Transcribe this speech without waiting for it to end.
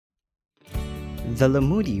The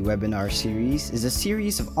Lamudi webinar series is a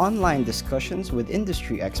series of online discussions with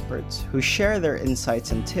industry experts who share their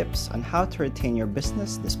insights and tips on how to retain your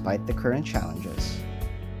business despite the current challenges.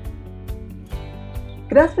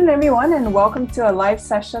 Good afternoon, everyone, and welcome to a live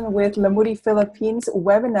session with Lamudi Philippines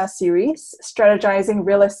webinar series, Strategizing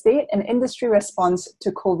Real Estate and Industry Response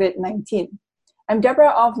to COVID-19. I'm Deborah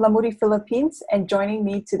of Lamudi Philippines, and joining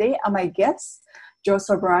me today are my guests, Joe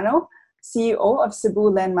Soberano, CEO of Cebu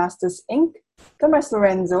Landmasters Inc., Tomas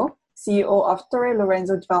Lorenzo, CEO of Torre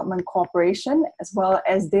Lorenzo Development Corporation, as well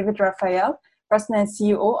as David Rafael, President and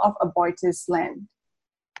CEO of Aboitiz Land.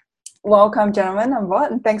 Welcome, gentlemen, on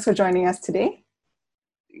board, and thanks for joining us today.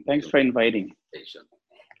 Thanks for inviting.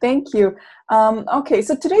 Thank you. Okay,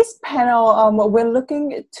 so today's panel, we're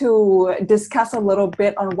looking to discuss a little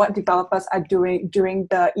bit on what developers are doing during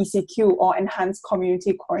the ECQ, or Enhanced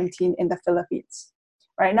Community Quarantine, in the Philippines.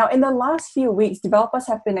 Right now, in the last few weeks, developers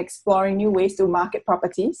have been exploring new ways to market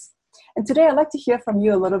properties. And today I'd like to hear from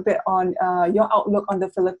you a little bit on your outlook on the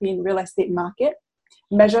Philippine real estate market,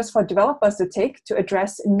 measures for developers to take to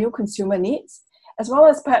address new consumer needs, as well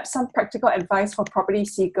as perhaps some practical advice for property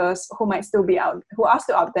seekers who might still be who are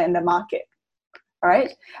still out there in the market. All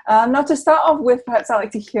right. Now, to start off with, perhaps I'd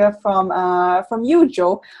like to hear from you,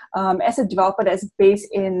 Joe, as a developer that's based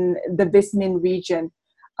in the Vismin region.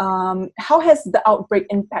 How has the outbreak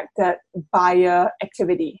impacted buyer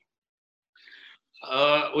activity?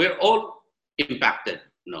 We're all impacted,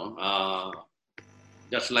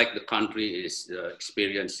 just like the country is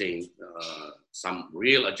experiencing some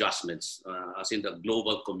real adjustments, as in the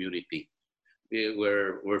global community.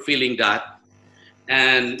 We're feeling that,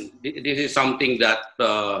 and this is something that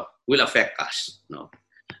will affect us,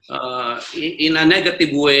 in a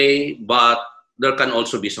negative way, but there can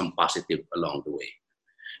also be some positive along the way.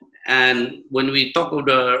 And when we talk of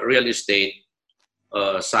the real estate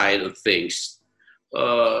side of things,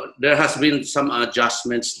 there has been some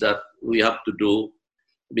adjustments that we have to do,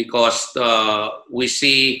 because we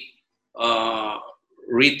see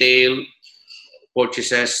retail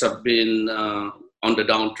purchases have been on the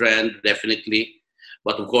downtrend, definitely.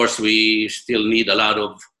 But of course, we still need a lot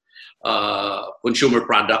of consumer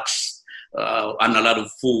products and a lot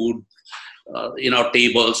of food in our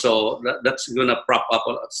table. So that's going to prop up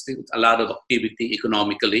a lot of activity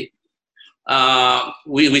economically.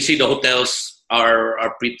 We see the hotels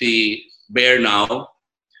are pretty bare now.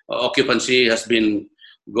 Occupancy has been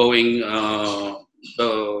going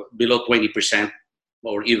below 20%,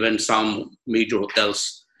 or even some major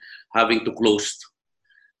hotels having to close.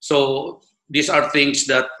 So these are things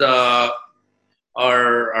that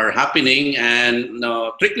are happening, and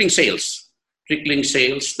trickling sales,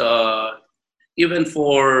 even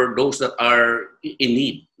for those that are in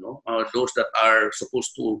need, those that are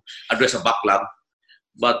supposed to address a backlog,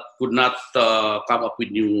 but could not come up with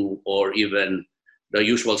new or even the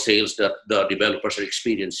usual sales that the developers are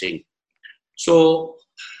experiencing. So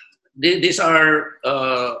these are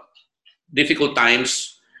difficult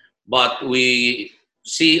times, but we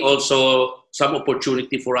see also some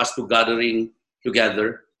opportunity for us to gathering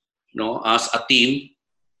together, as a team,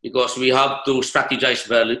 because we have to strategize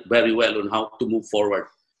very, very well on how to move forward.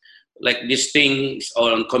 Like these things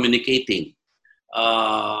on communicating,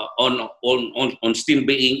 on still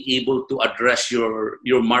being able to address your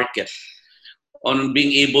market, on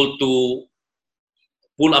being able to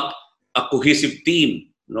pull up a cohesive team,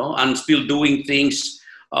 and still doing things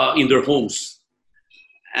in their homes.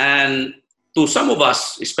 And to some of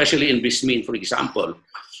us, especially in Vismin, for example,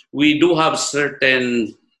 we do have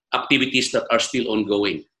certain activities that are still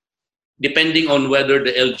ongoing, depending on whether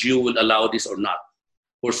the LGU will allow this or not,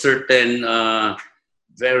 for certain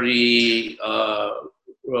very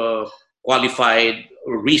qualified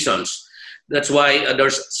reasons. That's why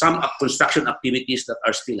there's some construction activities that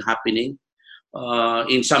are still happening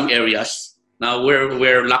in some areas. Now,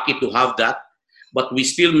 we're lucky to have that, but we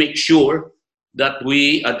still make sure that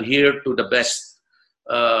we adhere to the best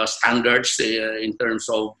standards in terms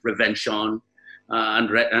of prevention and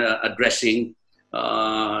addressing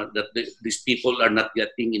that these people are not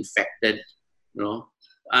getting infected.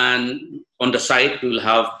 And on the site, we'll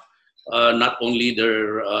have not only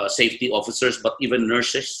their safety officers, but even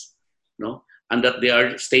nurses, and that they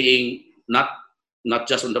are staying not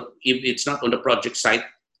just on if it's not on the project site,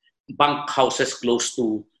 bunk houses close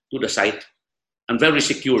to the site and very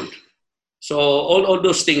secured. So all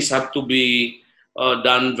those things have to be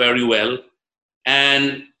done very well.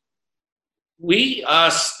 And we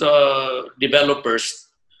as the developers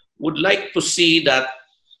would like to see that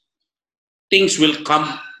things will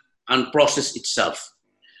come and process itself.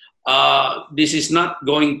 This is not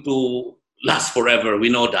going to last forever. We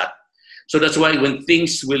know that. So that's why when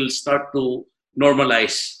things will start to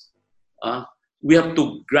normalize, we have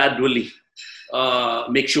to gradually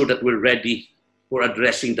make sure that we're ready for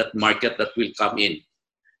addressing that market that will come in.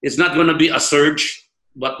 It's not going to be a surge,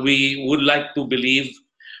 but we would like to believe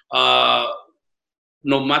no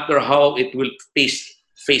matter how it will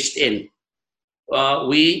phased in,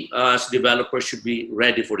 we as developers should be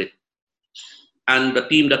ready for it. And the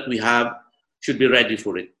team that we have should be ready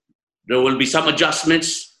for it. There will be some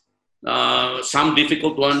adjustments, some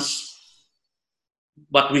difficult ones,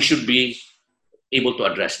 but we should be able to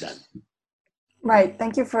address that. Right.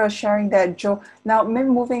 Thank you for sharing that, Joe. Now, maybe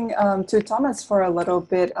moving to Thomas for a little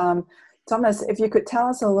bit. Thomas, if you could tell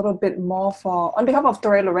us a little bit more on behalf of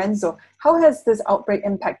Torre Lorenzo, how has this outbreak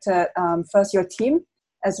impacted first your team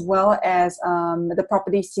as well as the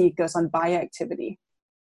property seekers on buyer activity?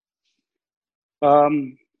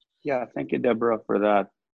 Yeah, thank you, Deborah, for that.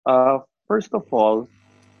 First of all,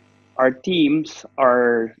 our teams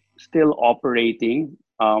are still operating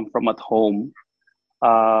from at home.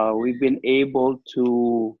 We've been able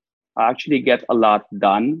to actually get a lot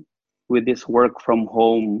done with this work from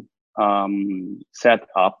home set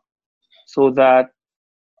up, so that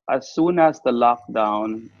as soon as the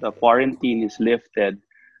lockdown, the quarantine is lifted,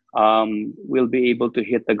 we'll be able to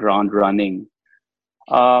hit the ground running.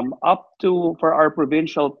 For our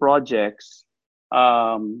provincial projects,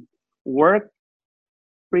 work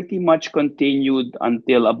pretty much continued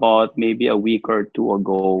until about maybe a week or two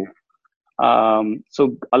ago.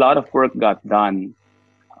 So a lot of work got done.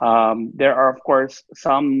 There are, of course,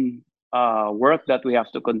 some work that we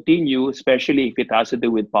have to continue, especially if it has to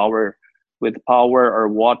do with power or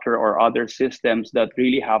water or other systems that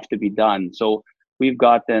really have to be done. So we've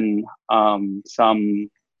gotten some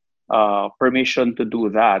permission to do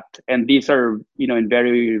that, and these are in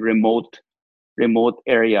very remote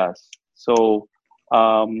areas. So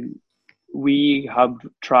we have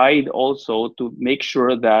tried also to make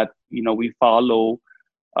sure that we follow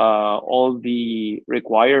all the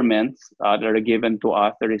requirements that are given to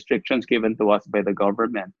us, the restrictions given to us by the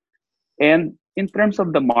government. And in terms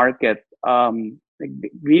of the market,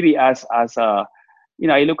 really as a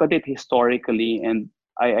I look at it historically, and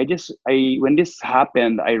I when this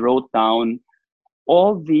happened, I wrote down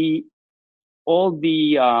all the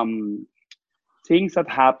things that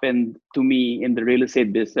happened to me in the real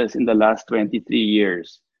estate business in the last 23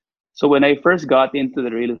 years. So when I first got into the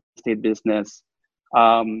real estate business,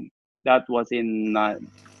 that was in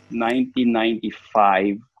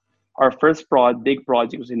 1995. Our first big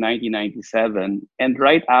project was in 1997. And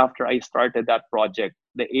right after I started that project,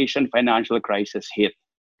 the Asian financial crisis hit.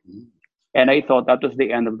 And I thought that was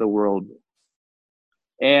the end of the world.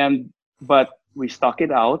 But we stuck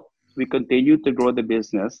it out. We continued to grow the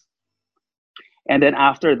business. And then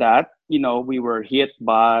after that, we were hit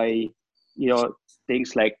by,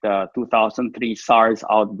 things like the 2003 SARS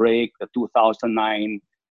outbreak, the 2009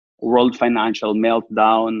 world financial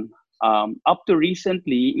meltdown. Up to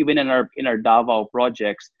recently, even in our Davao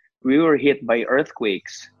projects, we were hit by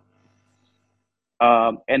earthquakes.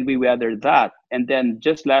 And we weathered that. And then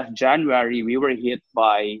just last January, we were hit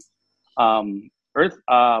by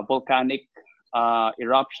volcanic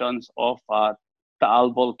eruptions of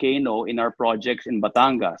Taal volcano in our projects in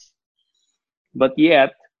Batangas. But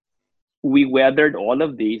yet, we weathered all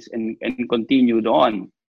of these and continued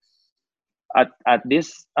on. At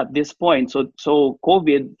this point, so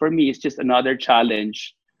COVID for me is just another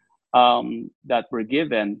challenge that we're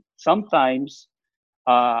given. Sometimes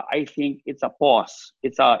I think it's a pause.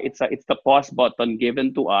 It's the pause button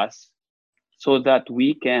given to us so that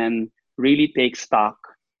we can really take stock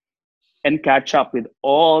and catch up with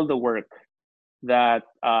all the work that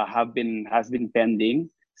has been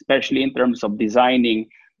pending, especially in terms of designing,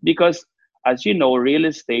 because as you know, real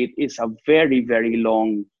estate is a very, very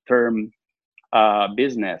long-term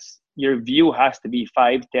business. Your view has to be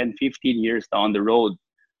 5, 10, 15 years down the road.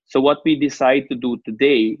 So what we decide to do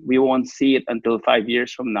today, we won't see it until 5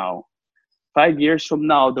 years from now. 5 years from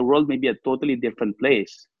now, the world may be a totally different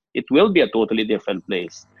place. It will be a totally different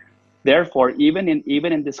place. Therefore, even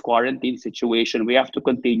in this quarantine situation, we have to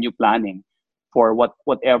continue planning for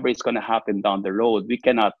whatever is going to happen down the road.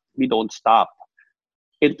 We don't stop.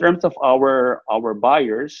 In terms of our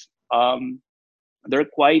buyers, they're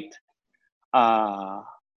quite,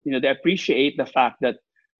 they appreciate the fact that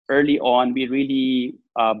early on we really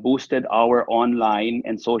boosted our online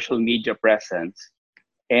and social media presence,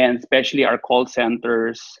 and especially our call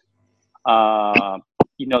centers, to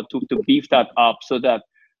beef that up so that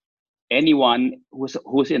anyone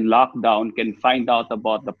who's in lockdown can find out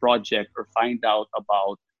about the project or find out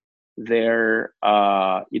about their,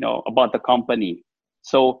 about the company.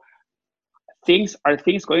 So things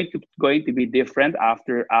going to be different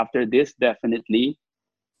after this? Definitely.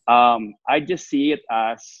 I just see it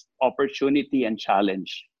as opportunity and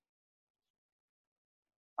challenge.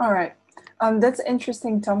 All right. That's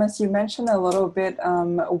interesting, Thomas. You mentioned a little bit,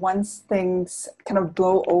 once things kind of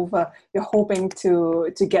blow over, you're hoping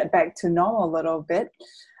to get back to normal a little bit.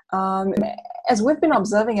 As we've been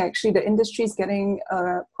observing, actually, the industry is getting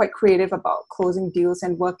quite creative about closing deals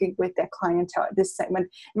and working with their clientele at this segment.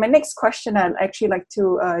 My next question I'd actually like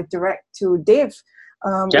to direct to Dave.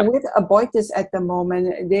 With Aboitiz at the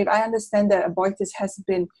moment, Dave, I understand that Aboitiz has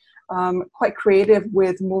been quite creative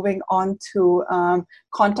with moving on to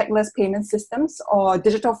contactless payment systems or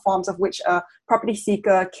digital forms of which a property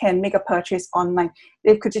seeker can make a purchase online.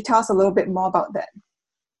 Dave, could you tell us a little bit more about that?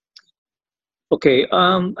 Okay,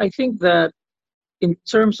 I think that in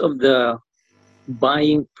terms of the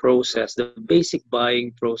buying process, the basic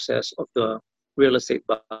buying process of the real estate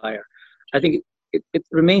buyer, I think it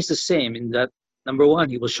remains the same in that, number one,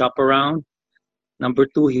 he will shop around. Number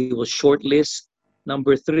two, he will shortlist.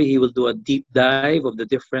 Number three, he will do a deep dive of the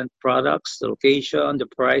different products, the location, the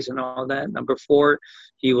price, and all that. Number four,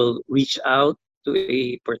 he will reach out to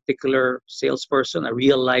a particular salesperson, a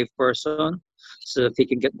real live person, so that he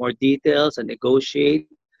can get more details and negotiate.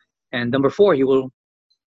 And number four, he will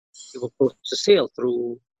close the sale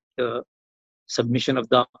through the submission of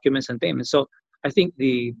documents and payments. So I think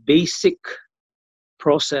the basic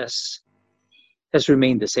process has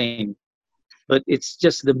remained the same, but it's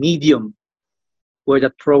just the medium where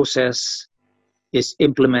that process is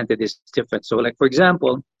implemented is different. So like, for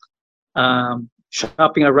example,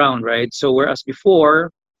 shopping around, right? So whereas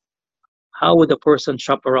before, how would a person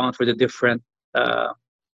shop around for the different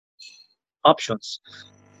options?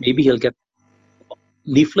 Maybe he'll get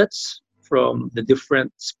leaflets from the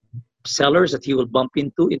different sellers that he will bump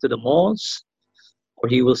into the malls, or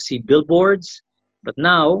he will see billboards. But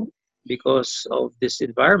now, because of this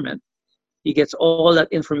environment, he gets all that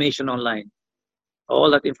information online. All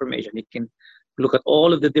that information. He can look at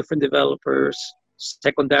all of the different developers,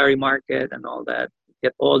 secondary market, and all that.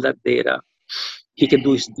 Get all that data. He can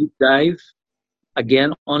do his deep dive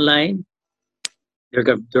again online. There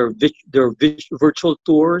are virtual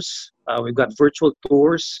tours. We've got virtual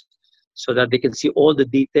tours so that they can see all the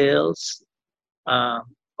details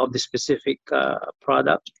of the specific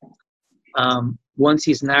product. Once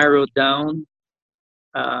he's narrowed down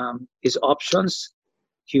his options,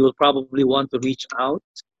 he will probably want to reach out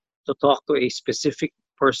to talk to a specific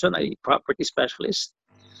person, a property specialist.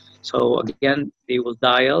 So again, they will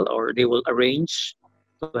dial or they will arrange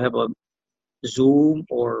to have a Zoom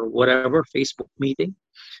or whatever Facebook meeting,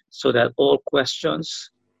 so that all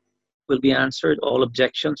questions will be answered, all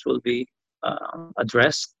objections will be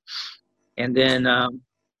addressed. And then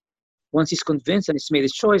once he's convinced and he's made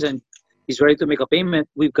his choice and he's ready to make a payment,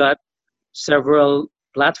 we've got several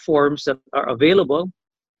platforms that are available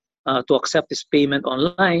to accept this payment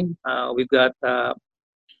online. We've got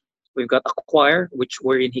Acquire,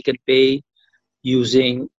 wherein he can pay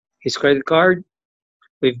using his credit card.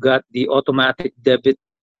 We've got the automatic debit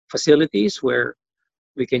facilities where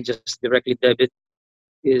we can just directly debit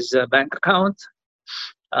his bank account.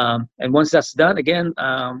 And once that's done, again,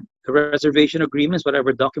 the reservation agreements,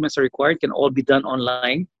 whatever documents are required, can all be done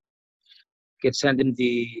online. You can send him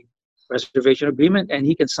the reservation agreement and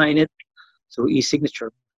he can sign it through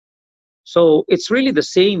e-signature. So it's really the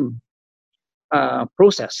same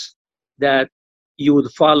process that you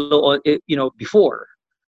would follow, before,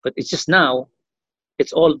 but it's just now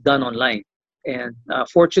it's all done online. And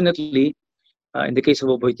fortunately, in the case of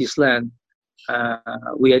Aboitiz Land,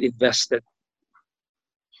 we had invested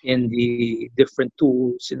in the different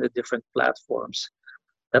tools, in the different platforms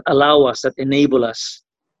that enable us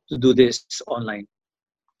to do this online.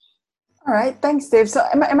 All right, thanks, Dave. So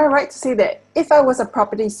am I right to say that if I was a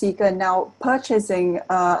property seeker now purchasing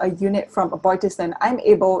a unit from Aboitiz, then I'm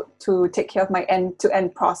able to take care of my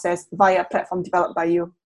end-to-end process via a platform developed by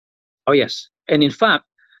you? Oh, yes. And in fact,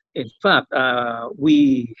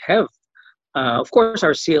 we have, of course,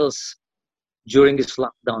 our sales during this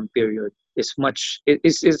lockdown period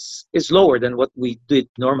is lower than what we did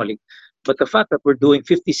normally. But the fact that we're doing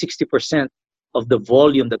 50-60% of the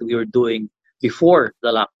volume that we were doing before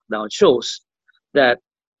the lockdown shows that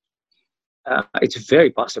it's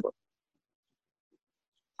very possible.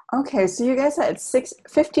 Okay, so you guys are at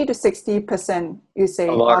 50 to 60%, you say,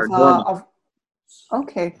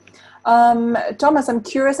 okay. Thomas, I'm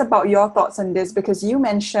curious about your thoughts on this, because you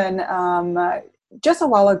mentioned just a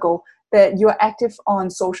while ago that you're active on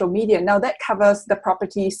social media. Now that covers the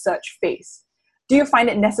property search phase. Do you find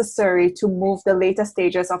it necessary to move the later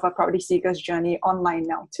stages of a property seeker's journey online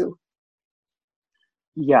now too?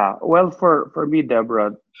 Yeah, well, for me,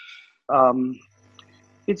 Deborah, um,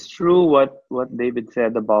 it's true what David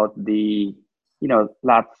said about the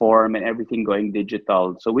platform and everything going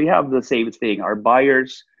digital. So we have the same thing. Our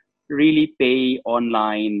buyers really pay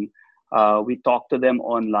online. We talk to them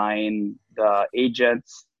online. The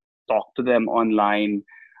agents talk to them online.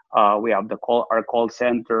 We have our call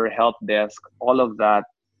center, help desk, all of that.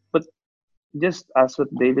 But just as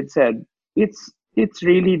what David said, it's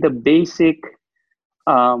really the basic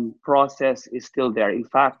process is still there. In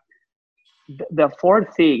fact, the four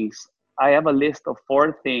things, I have a list of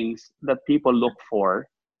four things that people look for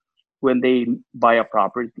when they buy a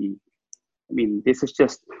property. I mean, this is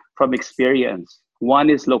just from experience. One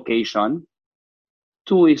is location,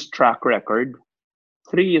 two is track record,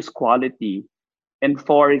 three is quality, and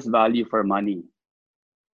four is value for money.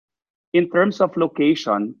 In terms of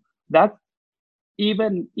location, that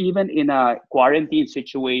even in a quarantine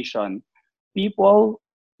situation, people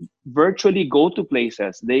virtually go to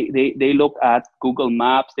places. They look at Google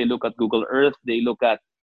Maps, they look at Google Earth, they look at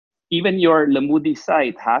even your Lamudi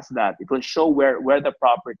site has that. It will show where the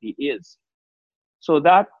property is. So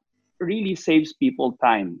that really saves people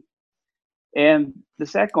time. And the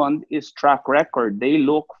second is track record. They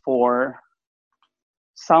look for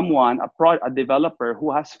someone, a developer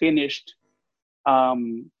who has finished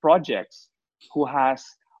projects, who has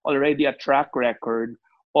already a track record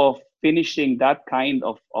of finishing that kind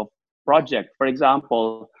of project. For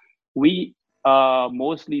example, we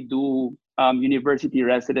mostly do university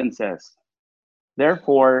residences.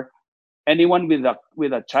 Therefore, anyone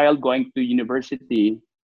with a child going to university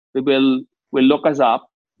will look us up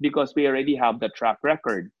because we already have the track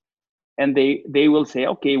record. And they will say,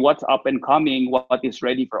 okay, what's up and coming, what is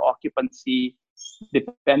ready for occupancy,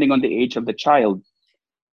 depending on the age of the child.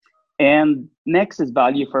 And next is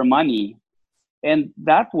value for money. And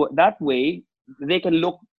that way, they can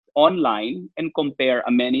look online and compare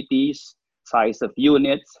amenities, size of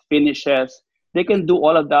units, finishes. They can do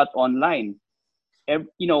all of that online. The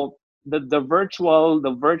virtual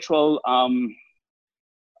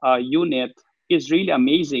unit is really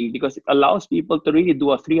amazing because it allows people to really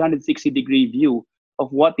do a 360-degree view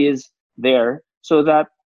of what is there, so that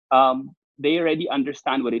they already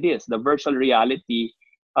understand what it is. The virtual reality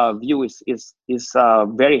view is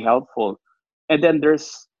very helpful. And then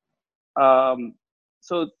there's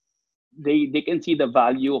so they can see the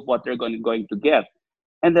value of what they're going to get.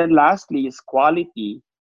 And then lastly is quality.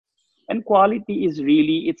 And quality is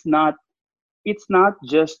really, it's not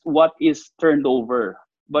just what is turned over,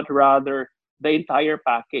 but rather the entire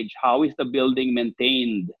package. How is the building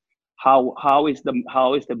maintained? How is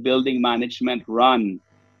the building management run?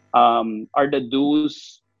 Are the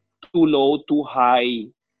dues too low, too high?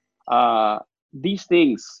 These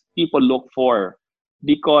things people look for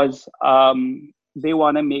because they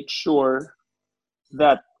want to make sure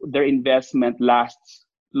that their investment lasts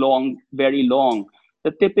long, very long.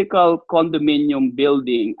 The typical condominium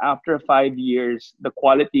building, after 5 years, the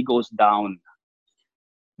quality goes down.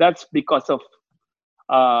 That's because of,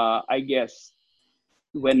 I guess,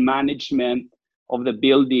 when management of the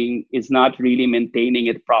building is not really maintaining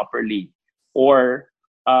it properly, or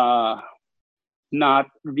not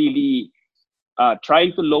really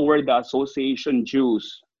trying to lower the association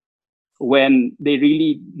dues when they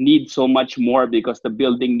really need so much more because the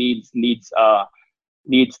building needs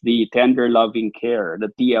the tender loving care, the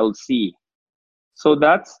TLC. So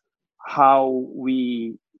that's how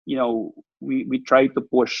we try to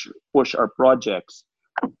push our projects.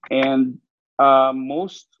 And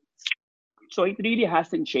most so it really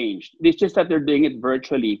hasn't changed. It's just that they're doing it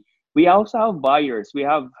virtually. We also have buyers. We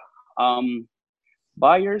have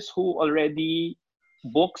buyers who already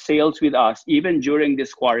book sales with us even during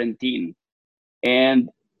this quarantine, and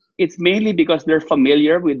it's mainly because they're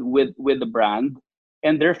familiar with the brand,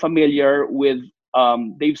 and they're familiar with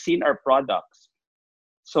they've seen our products.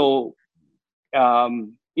 So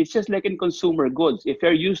it's just like in consumer goods. If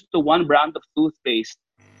you're used to one brand of toothpaste,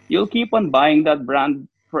 you'll keep on buying that brand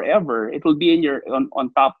forever. It will be in your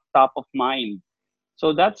on top of mind.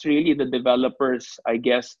 So that's really the developer's, I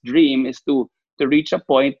guess, dream, is to reach a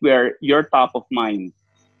point where you're top of mind.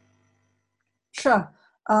 Sure.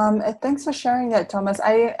 Thanks for sharing that, Thomas.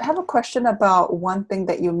 I have a question about one thing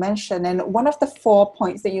that you mentioned, and one of the 4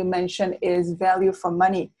 points that you mentioned is value for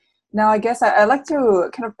money. Now, I guess I'd like to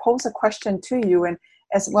kind of pose a question to you, and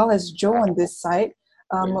as well as Joe on this side.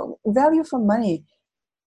 Value for money.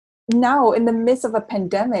 Now, in the midst of a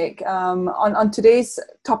pandemic, on today's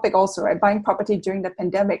topic also, right, buying property during the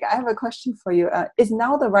pandemic, I have a question for you. Is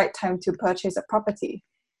now the right time to purchase a property?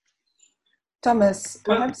 Thomas,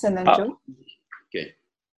 perhaps, and then Joe? Okay.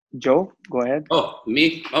 Joe, go ahead. Oh,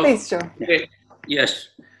 me? Oh, Please, Joe. okay. Yes.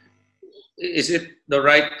 Is it the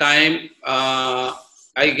right time?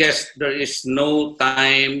 I guess there is no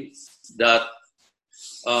time that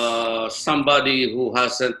somebody who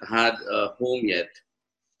hasn't had a home yet,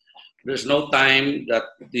 there's no time that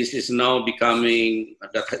this is now becoming,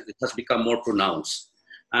 that it has become more pronounced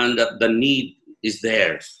and that the need is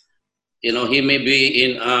there. You know, he may be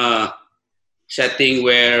in a setting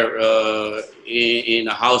where in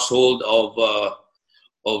a household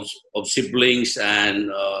of siblings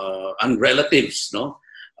and relatives, no,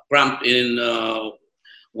 cramped in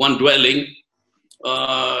one dwelling.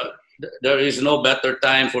 There is no better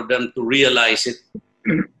time for them to realize it.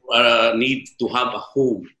 Need to have a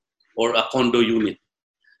home or a condo unit.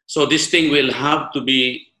 So this thing will have to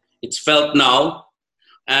be. It's felt now,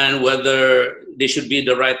 and whether they should be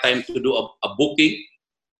the right time to do a booking.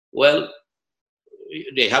 Well,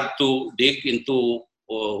 they have to dig into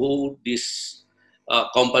who this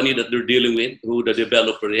company that they're dealing with, who the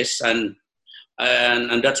developer is, and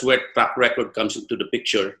that's where track record comes into the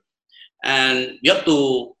picture. And you have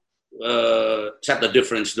to set the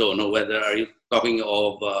difference, though. No, whether are you talking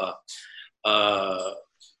of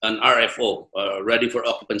an RFO, ready for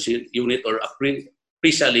occupancy unit, or a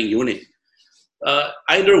pre-selling unit.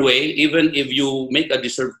 Either way, even if you make a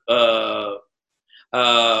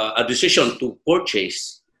decision to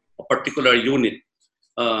purchase a particular unit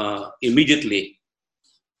immediately,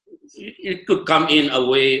 it could come in a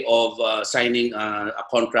way of signing a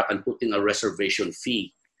contract and putting a reservation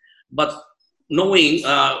fee. But knowing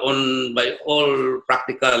by all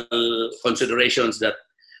practical considerations that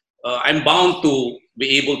I'm bound to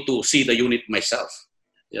be able to see the unit myself.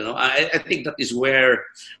 You know, I think that is where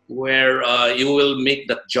you will make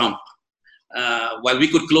that jump. While we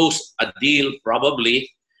could close a deal probably,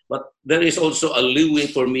 but there is also a leeway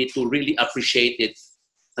for me to really appreciate it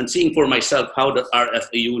and seeing for myself how that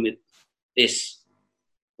RFA unit is,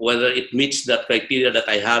 whether it meets that criteria that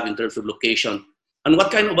I have in terms of location, and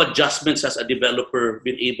what kind of adjustments has a developer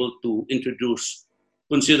been able to introduce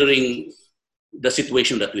considering the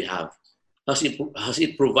situation that we have. Has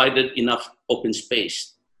it provided enough open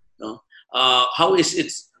space? No? How is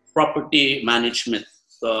its property management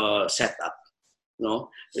set up? No?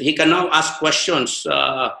 He can now ask questions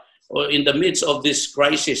in the midst of this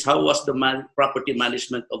crisis. How was the property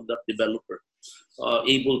management of that developer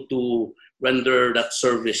able to render that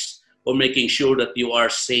service, or making sure that you are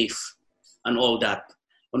safe and all that?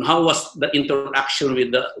 And how was the interaction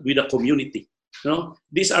with the community? You know,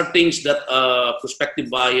 these are things that a prospective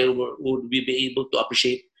buyer would be able to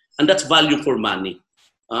appreciate, and that's value for money.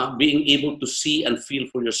 Being able to see and feel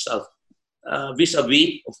for yourself,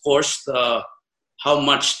 vis-a-vis, of course, how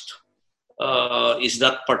much is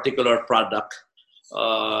that particular product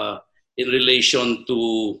in relation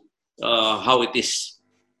to how it is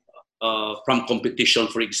from competition,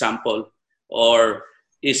 for example, or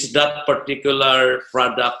is that particular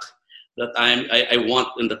product that I want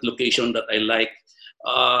in that location that I like,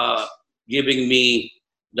 giving me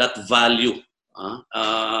that value,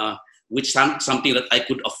 which something that I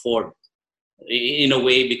could afford in a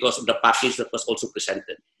way because of the package that was also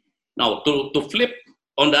presented. Now, to flip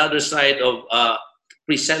on the other side of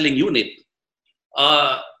pre-selling unit,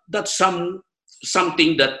 that's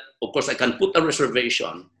something that, of course, I can put a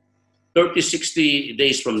reservation 30, 60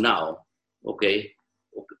 days from now, okay?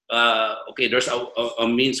 Okay, there's a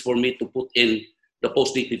means for me to put in the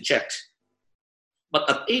post-dated checks. But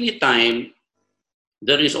at any time,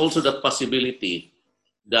 there is also the possibility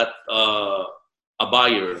that a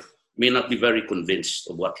buyer may not be very convinced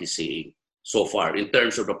of what he's seeing so far in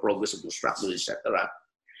terms of the progress of construction, etc.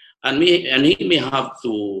 And he may have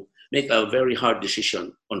to make a very hard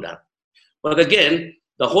decision on that. But again,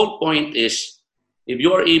 the whole point is, if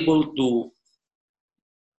you are able to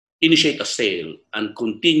initiate a sale and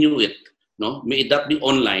continue it, no, may that be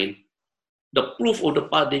online, the proof of the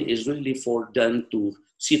pudding is really for them to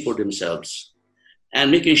see for themselves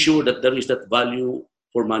and making sure that there is that value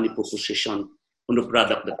for money proposition on the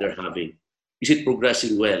product that they're having. Is it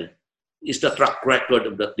progressing well? Is the track record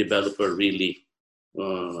of that developer really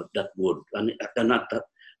that good? And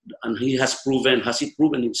has he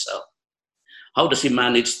proven himself? How does he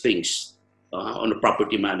manage things on the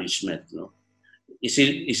property management? No? Is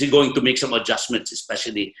he going to make some adjustments,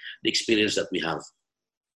 especially the experience that we have?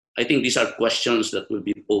 I think these are questions that will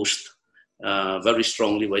be posed very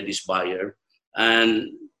strongly by this buyer,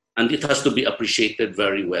 and it has to be appreciated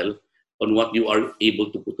very well on what you are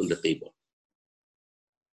able to put on the table.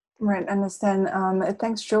 Right, understand.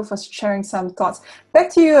 Thanks, Joe, for sharing some thoughts.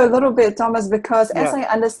 Back to you a little bit, Thomas, because as I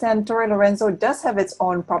understand, Torre Lorenzo does have its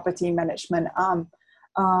own property management arm.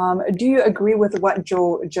 Do you agree with what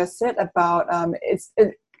Joe just said about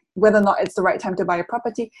whether or not it's the right time to buy a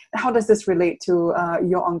property? How does this relate to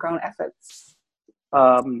your on-ground efforts?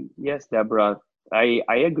 Yes, Deborah, I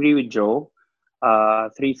agree with Joe.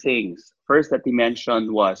 Three things. First that he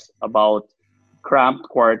mentioned was about cramped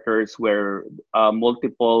quarters where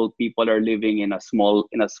multiple people are living in a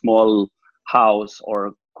small house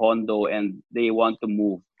or condo and they want to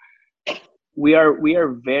move. We are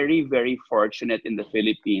very, very fortunate in the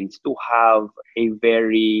Philippines to have a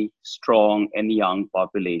very strong and young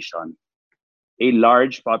population, a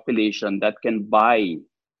large population that can buy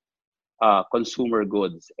consumer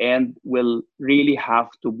goods and will really have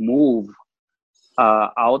to move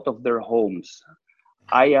out of their homes.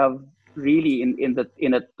 I have really in the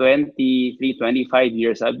 25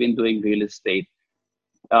 years I've been doing real estate,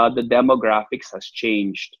 the demographics has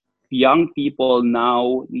changed. Young people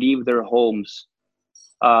now leave their homes,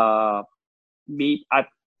 uh, be at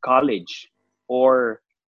college, or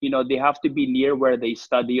they have to be near where they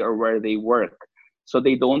study or where they work, so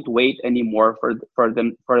they don't wait anymore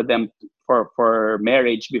for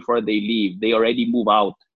marriage before they leave. They already move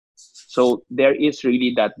out. So there is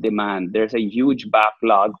really that demand. There's a huge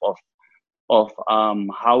backlog of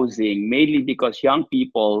housing, mainly because young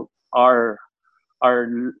people are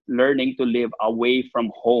learning to live away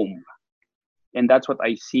from home, and that's what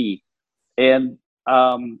I see. And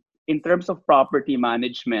in terms of property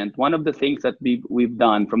management, one of the things that we've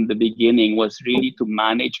done from the beginning was really to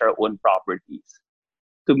manage our own properties,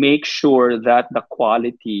 to make sure that the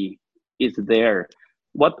quality is there.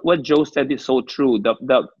 What Joe said is so true.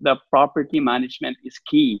 The property management is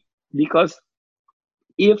key, because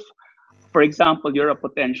if, for example, you're a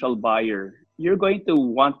potential buyer, you're going to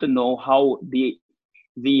want to know how the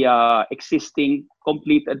existing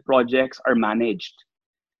completed projects are managed.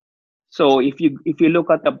 So if you look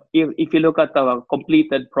at if you look at a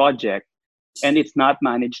completed project and it's not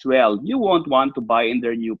managed well, you won't want to buy in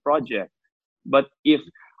their new project. But if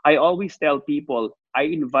I always tell people, I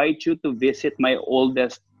invite you to visit my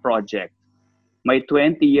oldest project, my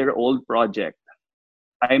 20-year-old project.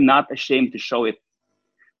 I'm not ashamed to show it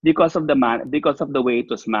because of because of the way it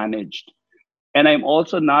was managed. And I'm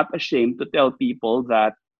also not ashamed to tell people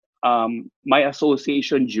that my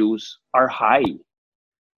association dues are high,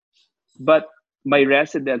 but my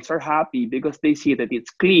residents are happy because they see that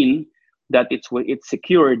it's clean, that it's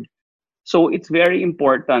secured. So it's very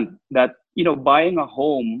important that buying a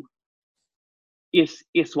home is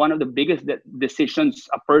one of the biggest decisions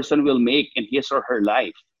a person will make in his or her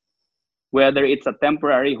life, whether it's a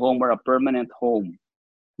temporary home or a permanent home.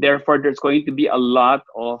 Therefore, there's going to be a lot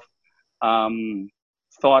of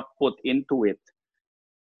thought put into it.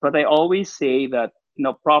 But I always say that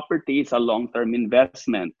property is a long-term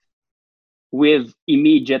investment with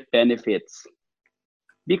immediate benefits,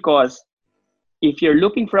 because if you're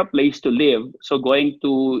looking for a place to live, so going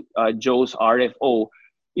to Joe's RFO,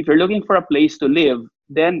 if you're looking for a place to live,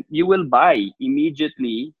 then you will buy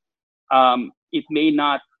immediately. It may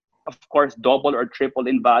not, of course, double or triple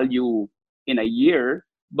in value in a year,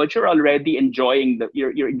 but you're already enjoying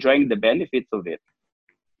you're enjoying the benefits of it.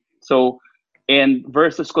 So, and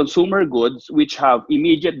versus consumer goods, which have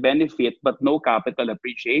immediate benefit but no capital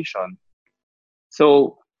appreciation.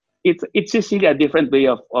 So it's just really a different way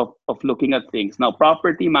of looking at things. Now,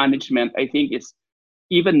 property management, I think, is,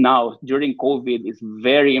 even now during COVID, is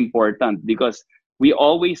very important, because we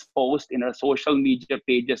always post in our social media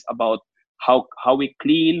pages about how we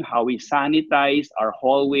clean, how we sanitize our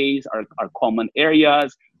hallways, our common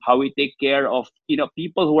areas, how we take care of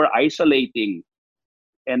people who are isolating.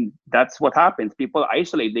 And that's what happens. People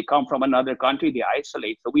isolate. They come from another country, they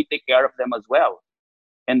isolate. So we take care of them as well.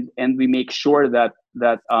 And we make sure that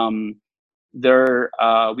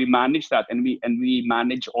we manage that, and we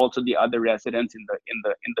manage also the other residents in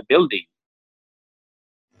the building.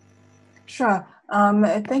 Sure.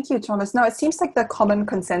 Thank you, Thomas. Now, it seems like the common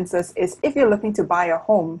consensus is, if you're looking to buy a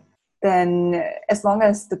home, then as long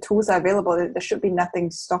as the tools are available, there should be nothing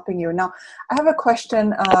stopping you. Now, I have a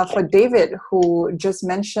question for David, who just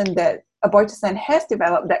mentioned that Aboitiz has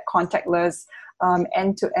developed that contactless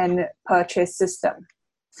end-to-end purchase system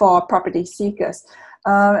for property seekers.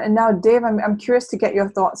 And now, Dave, I'm curious to get your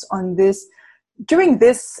thoughts on this. During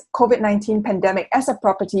this COVID-19 pandemic, as a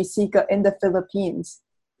property seeker in the Philippines,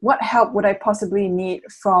 what help would I possibly need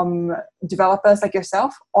from developers like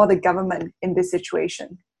yourself or the government in this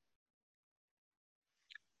situation?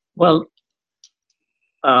 Well,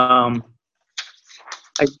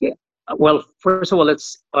 first of all,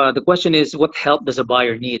 the question is, what help does a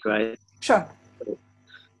buyer need, right? Sure.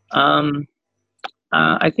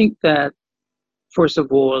 I think that first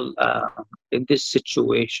of all, in this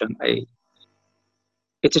situation,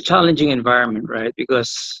 it's a challenging environment, right?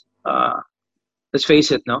 Because let's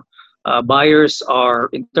face it, no, buyers are,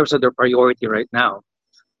 in terms of their priority right now,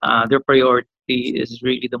 their priority is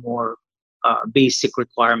really the more basic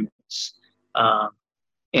requirements.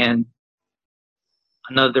 And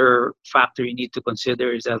another factor you need to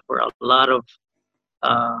consider is that for a lot of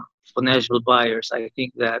potential buyers, I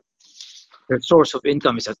think that their source of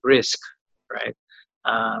income is at risk, right?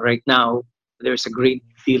 Right now, there's a great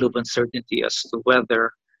deal of uncertainty as to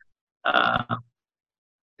whether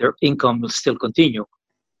their income will still continue.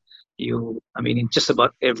 I mean, in just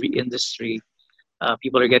about every industry,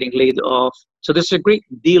 people are getting laid off. So there's a great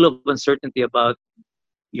deal of uncertainty about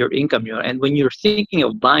your income. And when you're thinking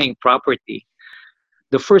of buying property,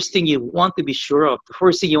 the first thing you want to be sure of, the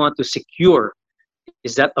first thing you want to secure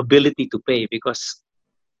is that ability to pay, because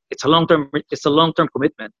it's a long-term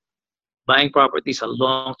commitment. Buying property is a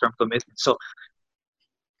long-term commitment. So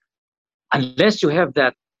unless you have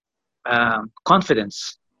that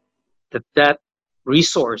confidence that that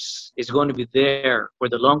resource is going to be there for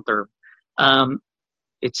the long term,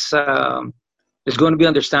 it's going to be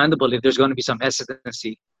understandable if there's going to be some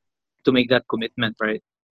hesitancy to make that commitment, right?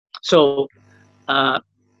 So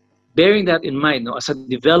bearing that in mind, as a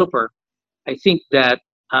developer, I think that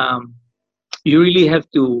you really have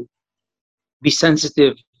to be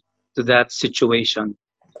sensitive to that situation.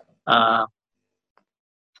 Of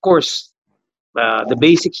course, the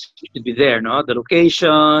basics should be there, no? The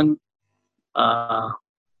location,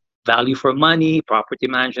 value for money, property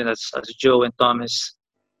management, as Joe and Thomas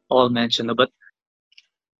all mentioned. But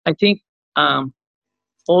I think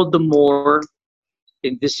all the more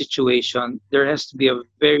in this situation, there has to be a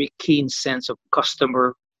very keen sense of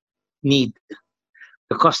customer need,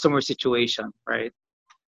 the customer situation, right?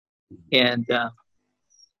 And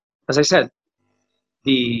as I said,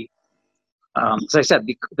 the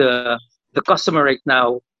customer right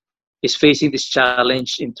now is facing this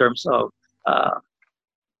challenge in terms of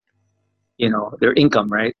their income,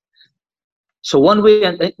 right? So one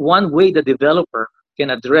way the developer can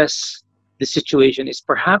address the situation is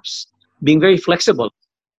perhaps being very flexible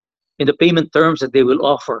in the payment terms that they will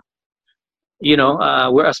offer.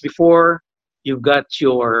 Whereas before you've got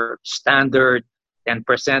your standard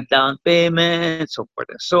 10% down payment, so forth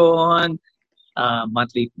and so on,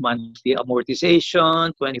 monthly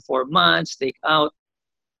amortization, 24 months, take out.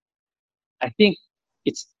 I think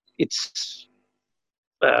it's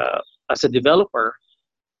as a developer,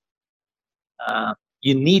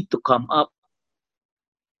 you need to come up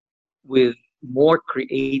with more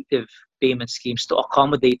creative payment schemes to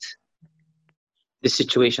accommodate the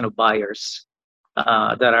situation of buyers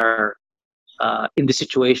that are in the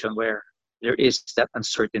situation where there is that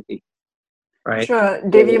uncertainty, right? Sure.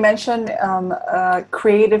 Dave, you mentioned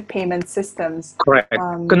creative payment systems. Correct.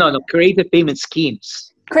 No, creative payment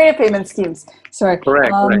schemes. Creative payment schemes. Sorry.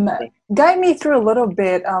 Correct. Guide me through a little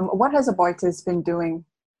bit. What has Aboitiz been doing?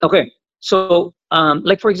 Okay. So,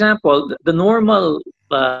 like for example, the normal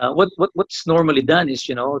what's normally done is,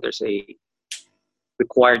 there's a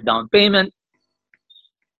required down payment,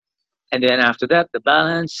 and then after that, the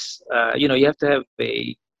balance. You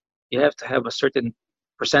have to have a certain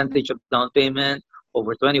percentage of down payment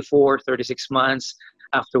over 24, 36 months,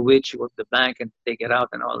 after which you go to the bank and take it out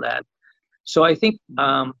and all that. So I think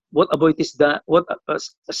what Aboitiz done,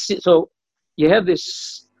 so you have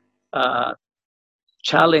this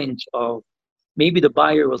challenge of maybe the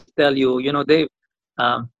buyer will tell you, Dave,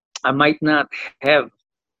 I might not have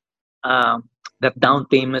that down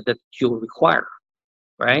payment that you require,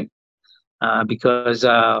 right? Because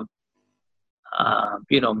I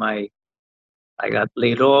got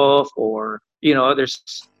laid off, or there's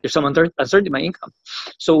some uncertainty in my income.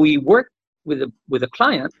 So we work with the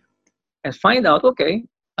client and find out, okay,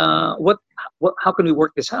 how can we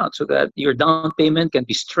work this out so that your down payment can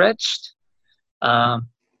be stretched?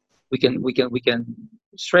 We can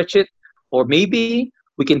stretch it, or maybe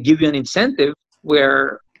we can give you an incentive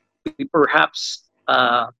where we perhaps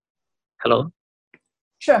hello.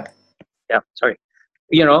 Sure. Yeah, sorry.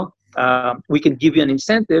 We can give you an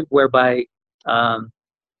incentive whereby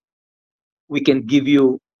we can give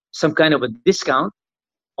you some kind of a discount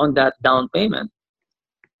on that down payment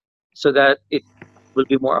so that it will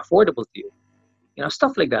be more affordable to you.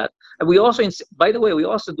 Stuff like that. And we also, by the way, we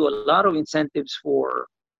also do a lot of incentives for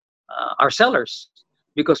our sellers,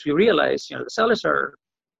 because we realize, the sellers are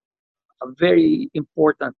a very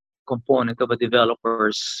important component of a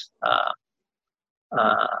developer's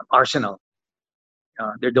arsenal.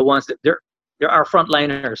 They're the ones that they're our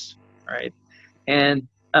frontliners, right? And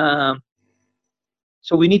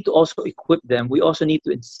So we need to also equip them. We also need to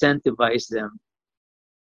incentivize them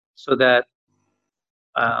so that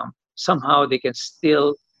somehow they can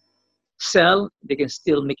still sell, they can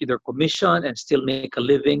still make their commission and still make a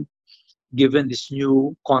living given this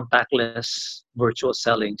new contactless virtual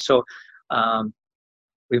selling. So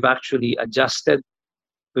we've actually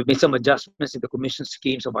we've made some adjustments in the commission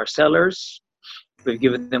schemes of our sellers. We've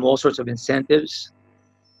given them all sorts of incentives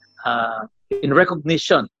in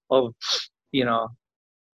recognition of, you know,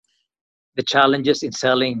 the challenges in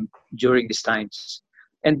selling during these times.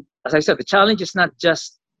 And as I said, the challenge is not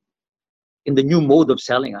just in the new mode of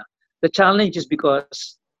selling. The challenge is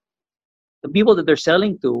because the people that they're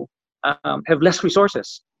selling to have less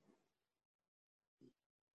resources.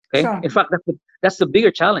 Okay. Sure. In fact, that's the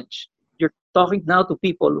bigger challenge. You're talking now to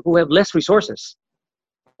people who have less resources,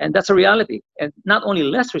 and that's a reality. And not only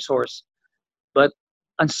less resource, but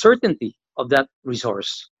uncertainty of that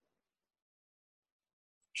resource.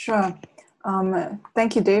 Sure.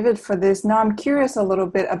 Thank you, David, for this. Now I'm curious a little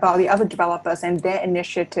bit about the other developers and their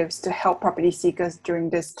initiatives to help property seekers during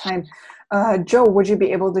this time. Joe, would you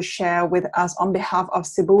be able to share with us on behalf of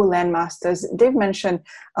Cebu Landmasters? Dave mentioned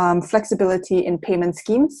flexibility in payment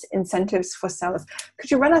schemes, incentives for sellers. Could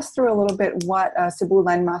you run us through a little bit what Cebu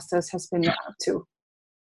Landmasters has been up to?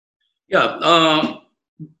 Yeah,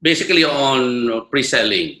 basically on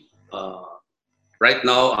pre-selling. Right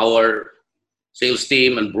now, our sales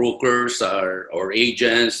team and brokers or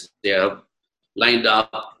agents, they have lined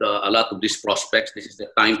up a lot of these prospects. This is the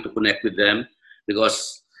time to connect with them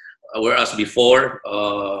because whereas before,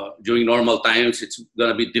 during normal times, it's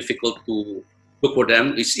going to be difficult to look for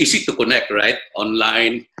them. It's easy to connect, right?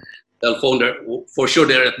 Online, telephone, for sure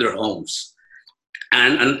they're at their homes.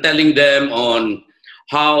 And telling them on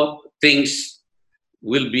how things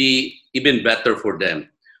will be even better for them.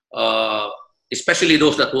 Especially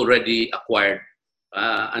those that already acquired,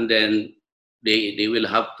 and then they will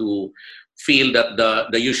have to feel that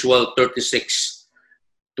the usual 36,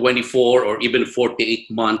 24, or even 48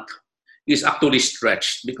 month is actually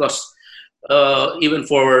stretched because even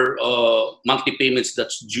for monthly payments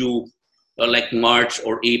that's due like March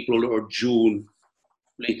or April or June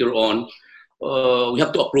later on, we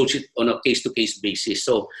have to approach it on a case-to-case basis.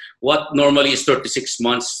 So what normally is 36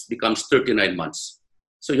 months becomes 39 months.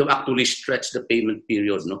 So you have actually stretched the payment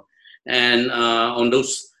period, no? And on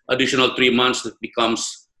those additional 3 months, that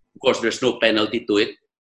becomes, of course, there's no penalty to it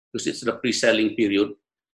because it's the pre-selling period.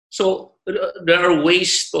 So there are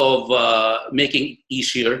ways of making it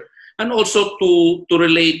easier and also to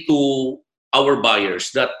relate to our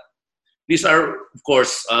buyers that these are, of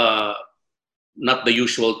course, not the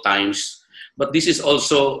usual times, but this is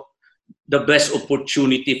also the best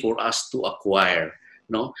opportunity for us to acquire.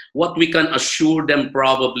 No, what we can assure them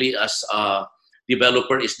probably as a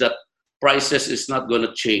developer is that prices is not going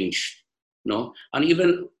to change. No, and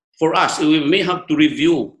even for us, we may have to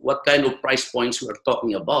review what kind of price points we're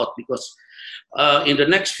talking about because in the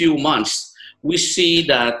next few months, we see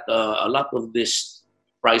that a lot of this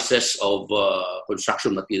prices of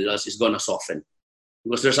construction materials is going to soften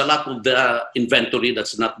because there's a lot of the inventory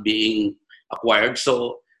that's not being acquired.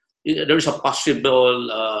 So there's a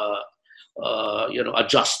possible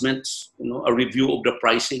adjustments, a review of the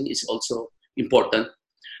pricing is also important.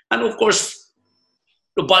 And of course,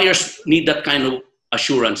 the buyers need that kind of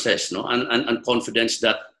assurances, and confidence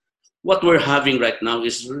that what we're having right now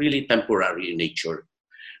is really temporary in nature.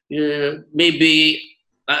 Maybe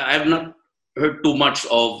I've not heard too much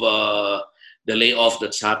of the layoff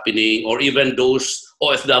that's happening or even those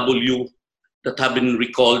OFW that have been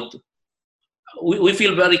recalled. We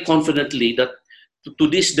feel very confidently that to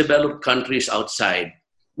these developed countries outside,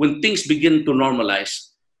 when things begin to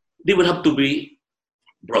normalize, they will have to be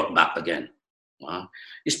brought back again.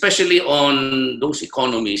 Especially on those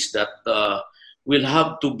economies that will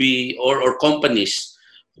have to be, or companies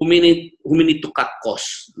who may need to cut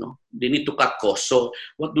costs. They need to cut costs. So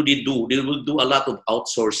what do? They will do a lot of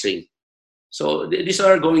outsourcing. So these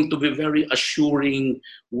are going to be very assuring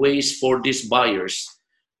ways for these buyers.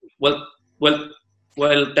 Well,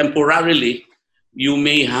 temporarily, you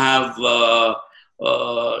may have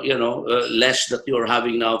less that you're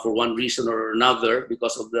having now for one reason or another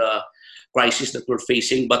because of the crisis that we're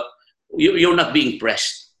facing, but you're not being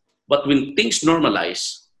pressed. But when things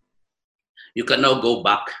normalize, you can now go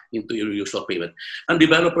back into your usual payment. And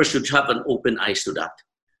developers should have an open eyes to that.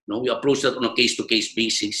 We approach that on a case-to-case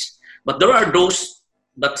basis. But there are those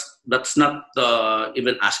that's not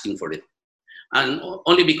even asking for it. And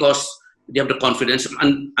only because they have the confidence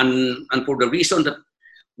and for the reason that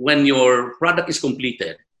when your product is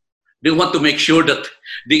completed, they want to make sure that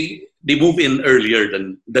they move in earlier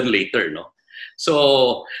than later.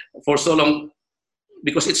 So for so long,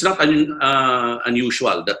 because it's not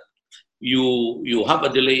unusual that you have a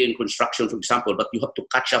delay in construction, for example, but you have to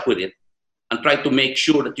catch up with it and try to make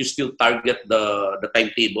sure that you still target the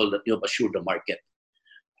timetable that you have assured the market.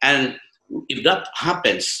 And if that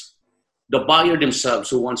happens, the buyer themselves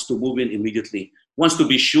who wants to move in immediately wants to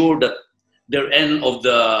be sure that their end of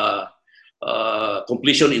the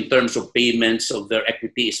completion in terms of payments of their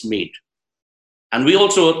equity is made. And we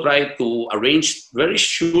also try to arrange very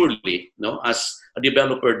surely, as a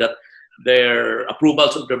developer, that their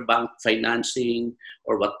approvals of their bank financing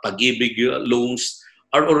or what pag-ibig loans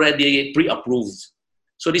are already pre-approved.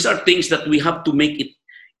 So these are things that we have to make it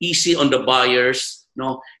easy on the buyers,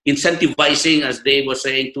 incentivizing, as Dave was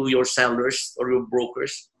saying, to your sellers or your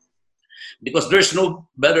brokers, because there's no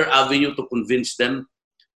better avenue to convince them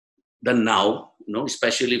than now,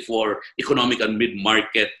 especially for economic and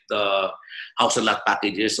mid-market house and lot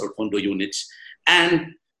packages or condo units.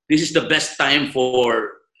 And this is the best time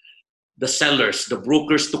for the sellers, the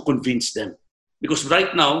brokers, to convince them, because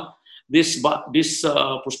right now these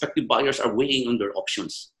prospective buyers are weighing on their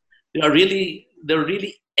options. They're really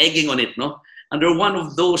egging on it, and they're one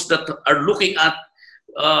of those that are looking at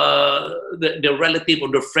their relative or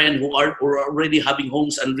their friend who are already having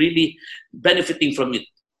homes and really benefiting from it,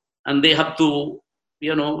 and they have to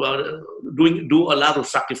do a lot of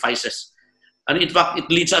sacrifices. And in fact, it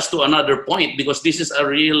leads us to another point, because this is a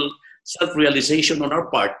real self-realization on our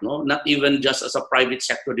part, not even just as a private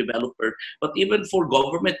sector developer, but even for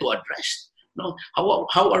government to address.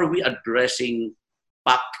 How are we addressing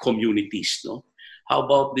PAC communities? How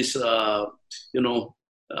about this, the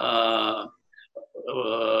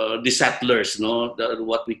settlers,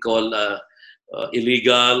 what we call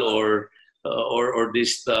illegal or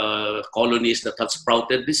these colonies that have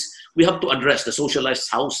sprouted? This we have to address: the socialized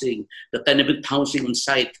housing, the tenement housing on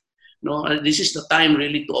site. And this is the time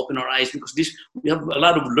really to open our eyes, because we have a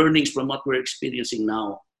lot of learnings from what we're experiencing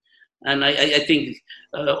now. And I think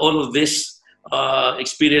all of these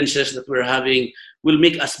experiences that we're having will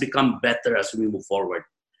make us become better as we move forward,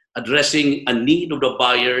 addressing a need of the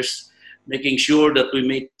buyers, making sure that we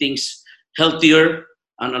make things healthier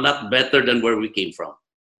and a lot better than where we came from.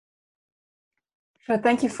 Sure,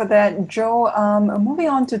 thank you for that, Joe. Moving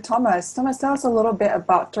on to Thomas. Thomas, tell us a little bit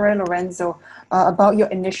about Torre Lorenzo, about your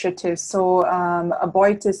initiative. So,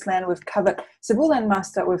 Aboitiz Land, we've covered. Cebu Land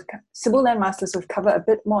Masters, we've covered a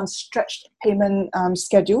bit more on stretched payment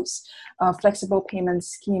schedules, flexible payment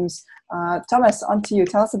schemes. Thomas, on to you.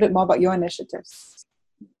 Tell us a bit more about your initiatives.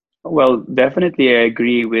 Well, definitely, I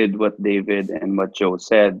agree with what David and what Joe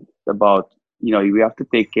said about, we have to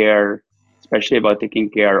take care, especially about taking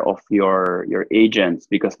care of your agents,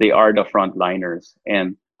 because they are the frontliners.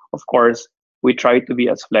 And of course, we try to be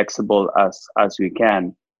as flexible as we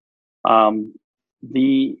can. For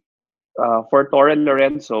Torre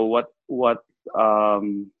Lorenzo, what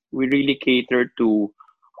we really cater to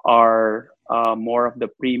are more of the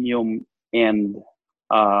premium end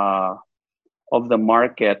of the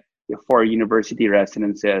market for university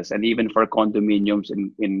residences and even for condominiums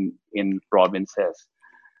in provinces.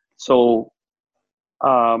 So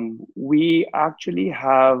we actually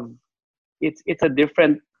have, it's a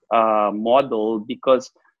different model,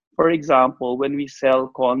 because, for example, when we sell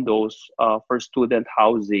condos for student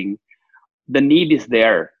housing, the need is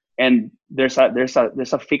there, and there's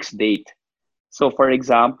a fixed date. So, for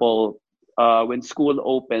example, when school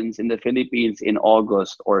opens in the Philippines in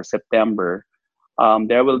August or September,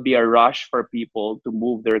 there will be a rush for people to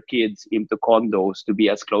move their kids into condos to be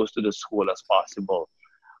as close to the school as possible.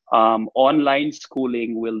 Online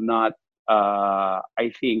schooling will not,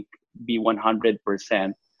 I think, be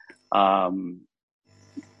 100%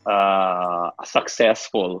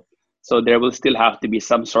 successful. So there will still have to be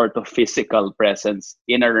some sort of physical presence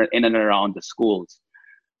in and around the schools.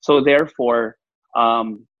 So therefore,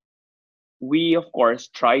 we of course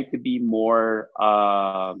try to be more,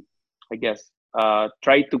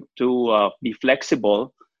 try to be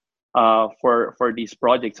flexible for these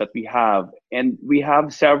projects that we have. And we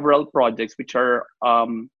have several projects which are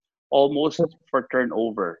almost for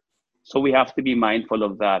turnover. So we have to be mindful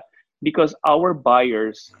of that, because our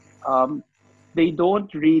buyers, they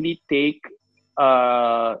don't really take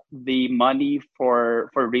the money for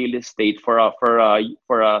real estate for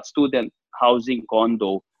a student housing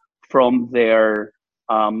condo from their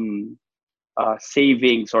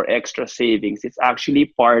savings or extra savings. It's actually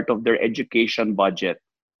part of their education budget.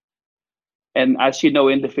 And as you know,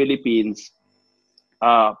 in the Philippines,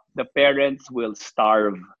 the parents will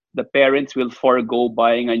starve. The parents will forego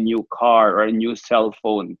buying a new car or a new cell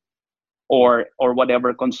phone or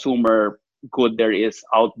whatever consumer good there is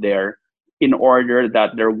out there in order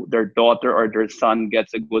that their daughter or their son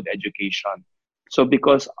gets a good education. So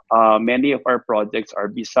because many of our projects are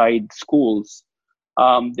beside schools,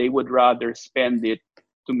 they would rather spend it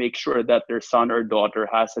to make sure that their son or daughter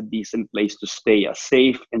has a decent place to stay, a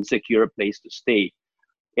safe and secure place to stay.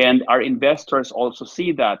 And our investors also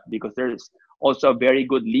see that because there's also a very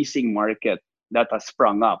good leasing market that has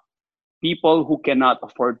sprung up. People who cannot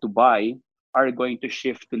afford to buy are going to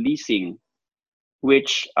shift to leasing,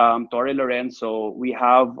 which Torre Lorenzo, we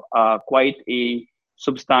have quite a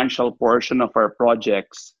substantial portion of our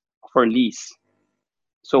projects for lease.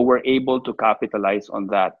 So we're able to capitalize on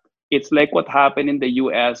that. It's like what happened in the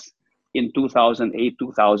US in 2008,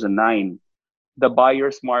 2009. The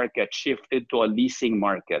buyer's market shifted to a leasing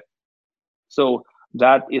market. So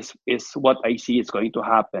that is what I see is going to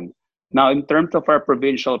happen. Now, in terms of our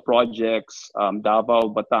provincial projects,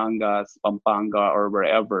 Davao, Batangas, Pampanga, or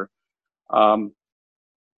wherever,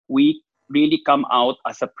 we really come out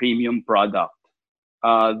as a premium product.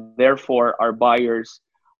 Therefore, our buyers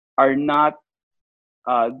are not,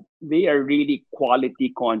 they are really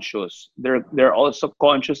quality conscious. They're also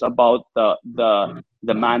conscious about the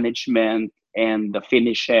management and the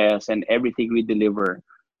finishes and everything we deliver.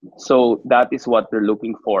 So that is what they're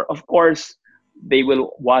looking for. Of course, they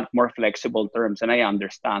will want more flexible terms, and I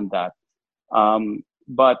understand that.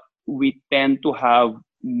 But we tend to have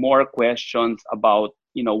more questions about,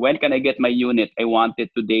 when can I get my unit? I want it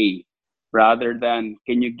today, rather than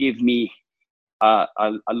can you give me a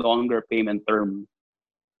longer payment term?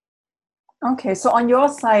 Okay, so on your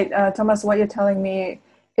side, Thomas, what you're telling me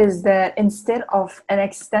is that instead of an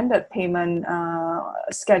extended payment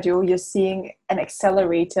schedule, you're seeing an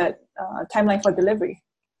accelerated timeline for delivery.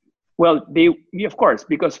 Well, of course,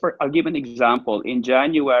 because I'll give an example. In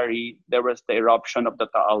January, there was the eruption of the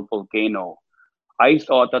Taal volcano. I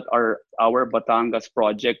thought that our Batangas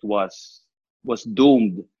project was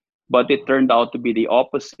doomed, but it turned out to be the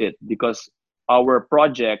opposite, because our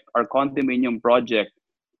condominium project,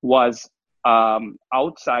 was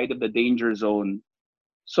outside of the danger zone.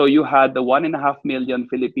 So you had the 1.5 million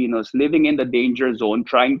Filipinos living in the danger zone,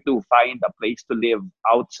 trying to find a place to live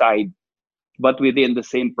outside, but within the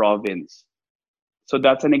same province. So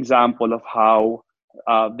that's an example of how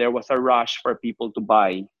there was a rush for people to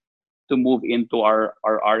buy, to move into our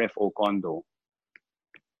RFO condo.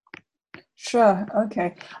 Sure.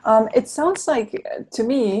 Okay. It sounds like to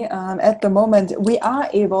me at the moment we are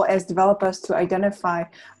able as developers to identify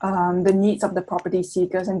the needs of the property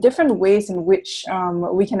seekers and different ways in which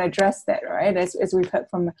we can address that, right? As we've heard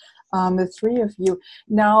from the three of you.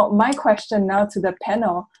 Now, my question now to the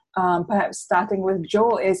panel, perhaps starting with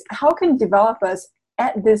Joel, is how can developers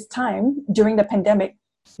at this time during the pandemic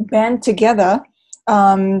band together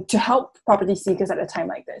to help property seekers at a time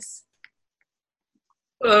like this?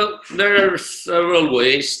 There are several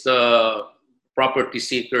ways. The property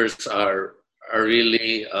seekers are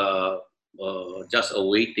really just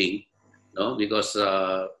awaiting, because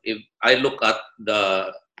if I look at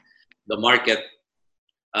the market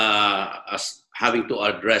as having to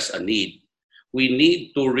address a need, we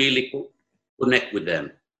need to really connect with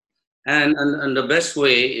them, and the best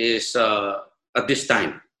way is at this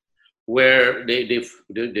time where they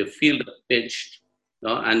feel the pinch,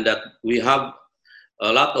 and that we have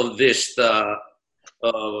a lot of these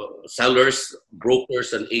sellers,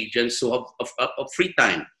 brokers, and agents who have a free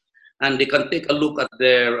time, and they can take a look at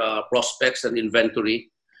their prospects and inventory,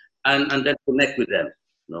 and then connect with them.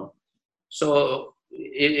 So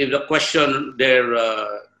if the question there,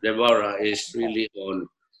 Deborah, is really on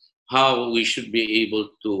how we should be able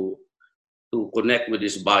to connect with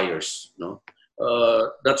these buyers.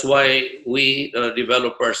 That's why we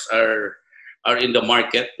developers are in the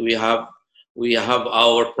market. We have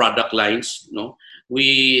our product lines.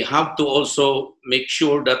 We have to also make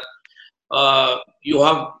sure that you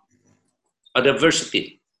have a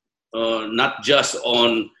diversity, not just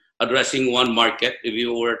on addressing one market. If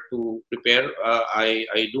you were to prepare,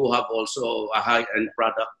 I do have also a high-end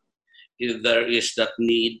product if there is that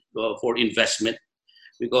need for investment,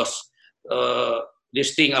 because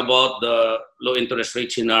this thing about the low interest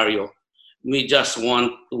rate scenario may just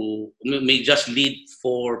lead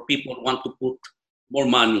for people who want to put more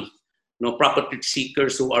money, property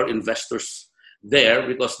seekers who are investors there,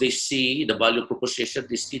 because they see the value proposition,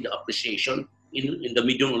 they see the appreciation in the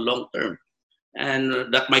medium or long term.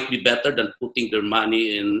 And that might be better than putting their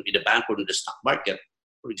money in the bank or in the stock market,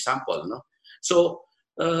 for example. So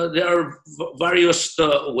there are various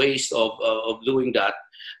ways of doing that.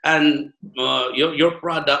 And your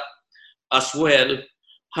product as well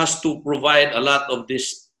has to provide a lot of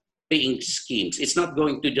these paying schemes. It's not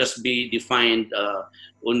going to just be defined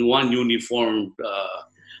on one uniform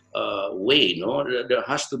way. No, there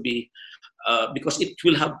has to be because it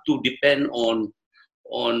will have to depend on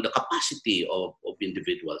the capacity of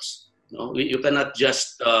individuals. No, you cannot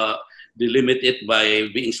just delimit it by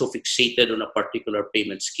being so fixated on a particular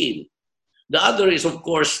payment scheme. The other is, of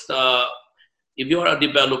course, if you are a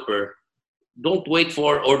developer, don't wait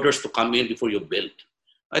for orders to come in before you build.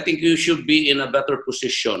 I think you should be in a better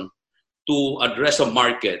position to address a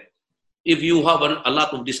market if you have a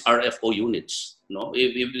lot of these RFO units. No,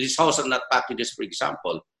 if this house and not packages, for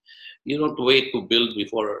example, you don't wait to build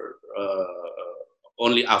before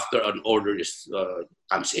only after an order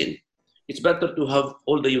comes in. It's better to have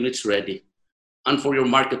all the units ready and for your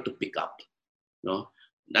market to pick up. No,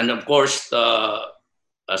 and of course,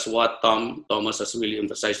 as what Thomas has really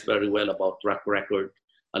emphasized very well about track record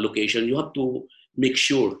allocation, you have to make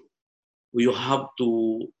sure you have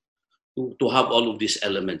to have all of these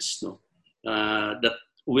elements, no, that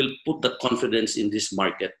will put that confidence in this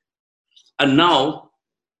market. And now,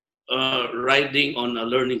 riding on a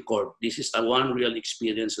learning curve, this is a one real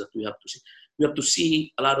experience that we have to see. We have to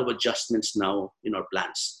see a lot of adjustments now in our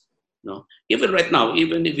plans. No, even right now,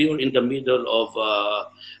 even if you're in the middle of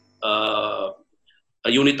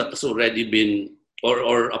a unit that has already been,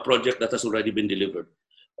 or a project that has already been delivered,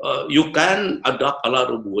 you can adopt a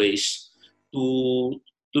lot of ways to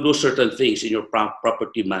do certain things in your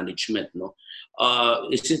property management. No,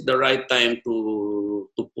 is it the right time to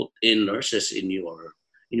put in nurses in your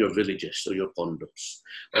villages or your condos?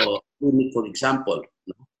 For example,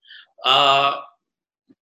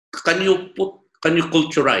 can you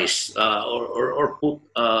culturize or put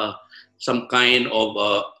some kind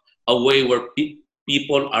of a way where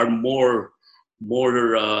people are more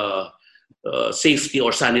safety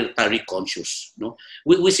or sanitary conscious? No,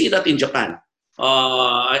 we see that in Japan.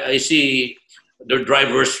 I see their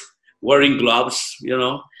drivers wearing gloves,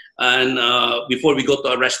 and before we go to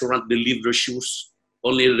a restaurant, they leave their shoes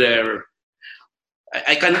only there.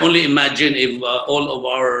 I can only imagine if all of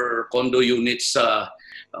our condo units,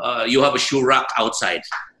 you have a shoe rack outside,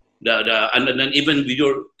 and then even when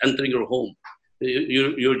you're entering your home,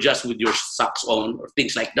 you're just with your socks on or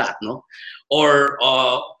things like that, no? Or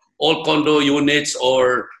all condo units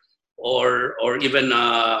or even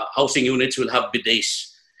housing units will have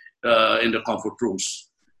bidets in the comfort rooms,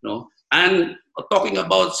 no? And talking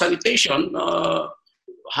about sanitation,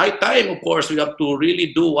 high time, of course, we have to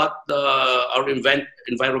really do what our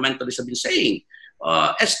environmentalists have been saying.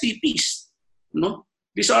 STPs, no?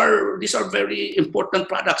 These are very important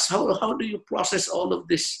products. How do you process all of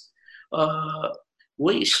this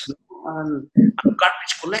waste and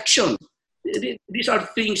garbage collection? These are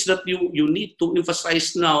things that you need to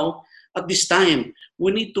emphasize now at this time.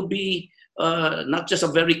 We need to be not just a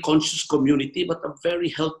very conscious community, but a very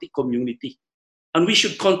healthy community. And we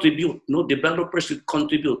should contribute. No, developers should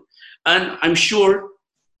contribute. And I'm sure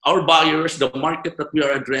our buyers, the market that we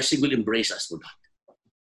are addressing, will embrace us for that.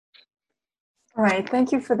 All right,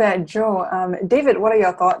 thank you for that, Joe. David, what are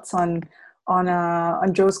your thoughts on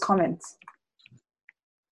Joe's comments?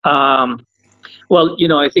 Well,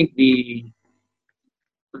 I think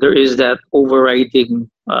there is that overriding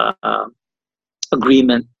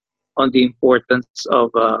agreement on the importance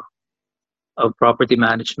of property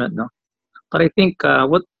management. No, but I think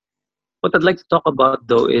what I'd like to talk about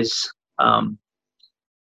though is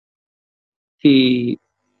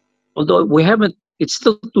although we haven't, it's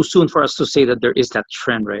still too soon for us to say that there is that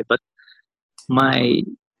trend, right? But my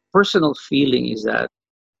personal feeling is that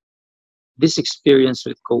this experience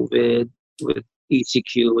with COVID, with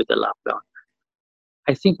ECQ, with the lockdown,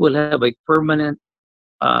 I think will have a permanent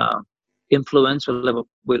influence.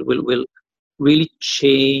 Will really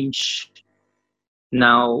change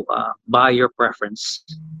now buyer preference.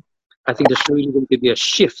 I think there's really going to be a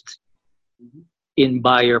shift in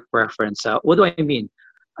buyer preference. What do I mean?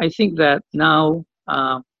 I think that now,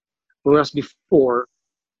 whereas before,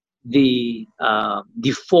 the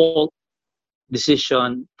default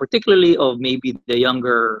decision, particularly of maybe the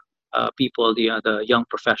younger people, the young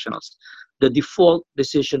professionals, the default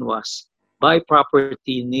decision was buy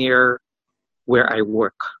property near where I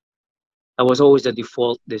work. That was always the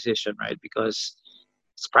default decision, right? Because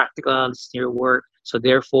it's practical, it's near work. So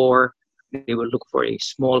therefore, they will look for a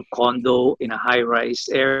small condo in a high-rise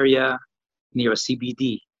area near a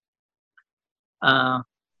CBD.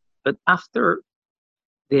 But after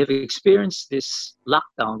they have experienced this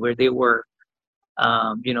lockdown where they were,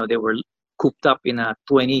 they were cooped up in a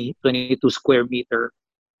 22 square meter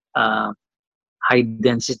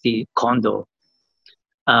high-density condo,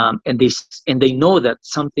 and they know that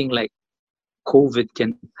something like COVID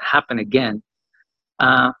can happen again,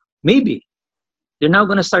 maybe they're now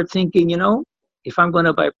going to start thinking, if I'm going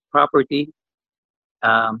to buy property,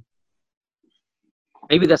 um,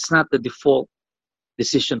 maybe that's not the default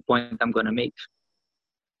decision point I'm going to make.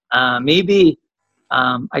 Maybe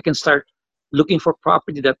I can start looking for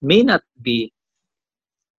property that may not be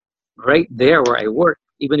right there where I work,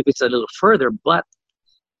 even if it's a little further, but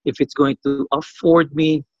if it's going to afford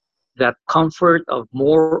me that comfort of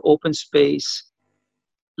more open space,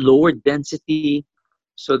 lower density,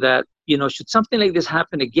 so that, should something like this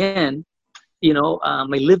happen again,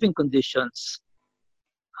 my living conditions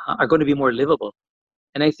are going to be more livable.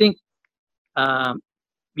 And I think, in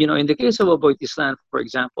the case of Aboitiz-Lan, for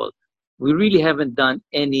example, we really haven't done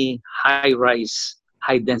any high-rise,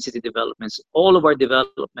 high-density developments. All of our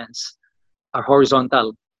developments are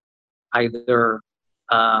horizontal, either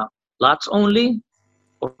lots only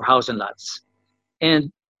or house and lots.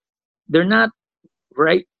 And they're not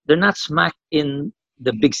smack in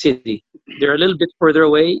the big city. They're a little bit further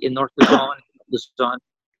away in North Luzon.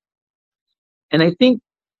 And I think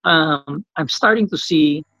I'm starting to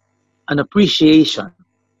see an appreciation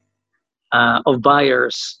of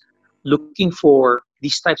buyers looking for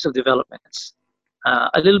these types of developments.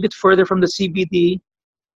 A little bit further from the CBD,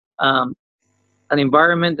 an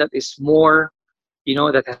environment that is more,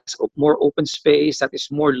 that has more open space, that is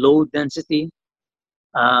more low density.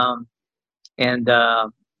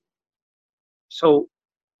 So,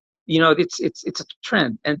 it's a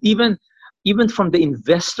trend. And even from the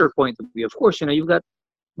investor point of view, of course, you've got,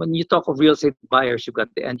 when you talk of real estate buyers, you've got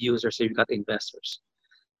the end users, you've got the investors.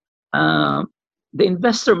 The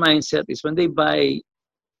investor mindset is when they buy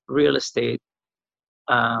real estate,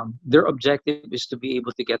 their objective is to be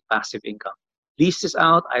able to get passive income. Lease this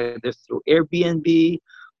out either through Airbnb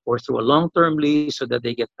or through a long-term lease so that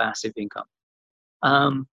they get passive income.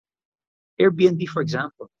 Airbnb, for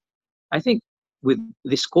example, I think with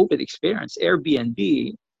this COVID experience,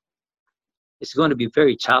 Airbnb is going to be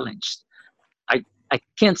very challenged. I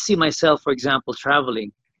can't see myself, for example,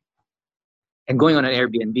 traveling and going on an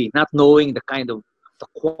Airbnb, not knowing the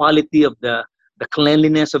quality of the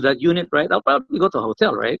cleanliness of that unit, right? I'll probably go to a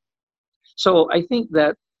hotel, right? So I think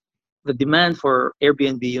that the demand for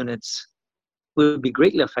Airbnb units will be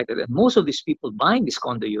greatly affected. And most of these people buying these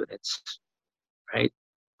condo units, right?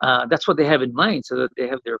 That's what they have in mind, so that they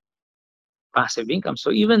have their passive income.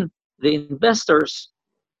 So even the investors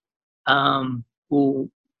who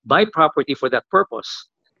buy property for that purpose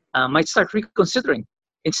might start reconsidering.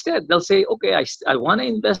 Instead, they'll say, okay, I want to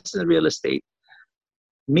invest in real estate.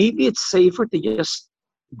 Maybe it's safer to just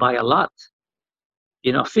buy a lot,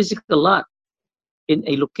 a physical lot in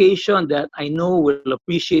a location that I know will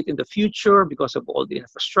appreciate in the future because of all the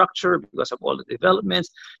infrastructure, because of all the developments,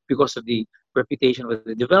 because of the reputation with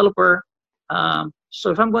the developer.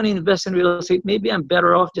 So if I'm going to invest in real estate, maybe I'm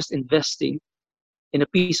better off just investing in a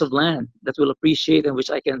piece of land that will appreciate and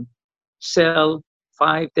which I can sell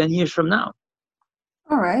 5-10 years from now.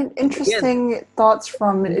 All right. Interesting thoughts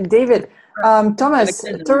from David. Thomas,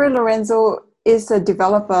 Torre Lorenzo is a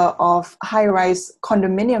developer of high-rise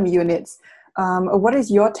condominium units. What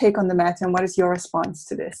is your take on the matter and what is your response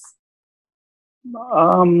to this?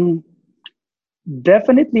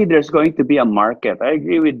 Definitely there's going to be a market. I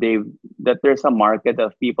agree with Dave that there's a market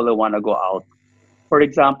of people who want to go out. For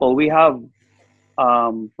example, we have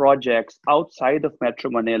projects outside of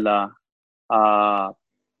Metro Manila,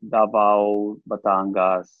 Davao,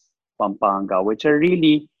 Batangas, Pampanga, which are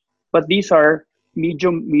really, but these are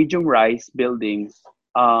medium rise buildings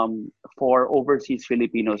for overseas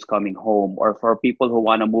Filipinos coming home, or for people who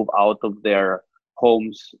want to move out of their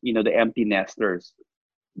homes, the empty nesters.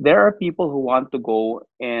 There are people who want to go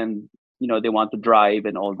and they want to drive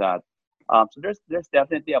and all that. So there's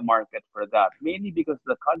definitely a market for that, mainly because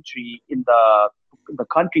the country in the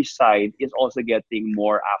countryside is also getting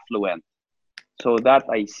more affluent. So that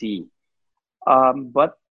I see.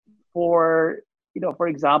 But for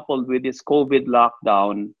example, with this COVID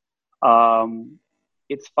lockdown,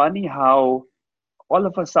 it's funny how all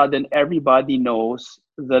of a sudden everybody knows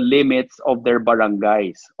the limits of their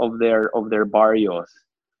barangays, of their barrios,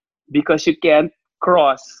 because you can't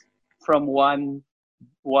cross from one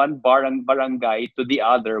barangay to the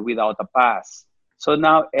other without a pass. So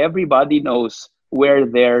now everybody knows where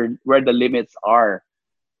the limits are.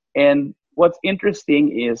 And what's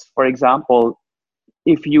interesting is, for example,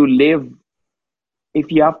 if you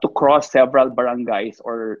have to cross several barangays,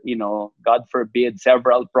 or God forbid,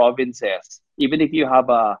 several provinces, even if you have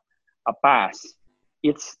a pass,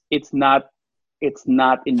 it's not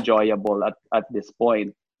enjoyable at this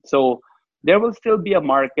point. So there will still be a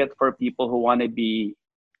market for people who want to be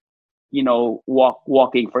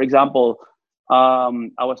walking. For example,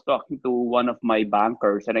 I was talking to one of my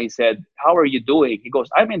bankers and I said, "How are you doing?" He goes,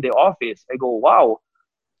 "I'm in the office." I go, "Wow,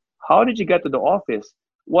 how did you get to the office?"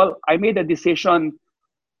 Well, I made a decision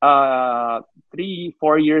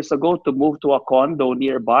 3-4 years ago to move to a condo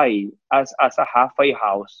nearby as a halfway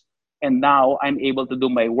house, and now I'm able to do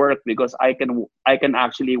my work because I can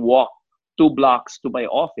actually walk 2 blocks to my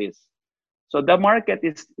office. So the market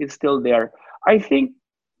is still there. I think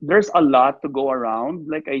there's a lot to go around.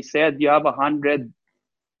 Like I said, you have 100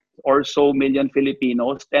 or so million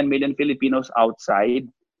Filipinos, 10 million Filipinos outside.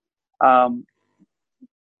 Um,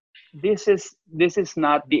 this is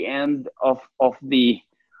not the end of the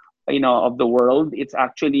of the world. It's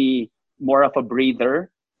actually more of a breather,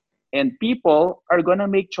 and people are gonna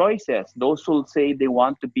make choices. Those who say they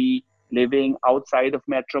want to be living outside of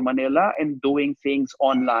Metro Manila and doing things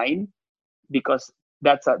online, because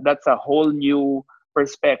that's a whole new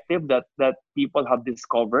perspective that people have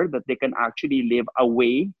discovered, that they can actually live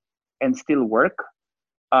away and still work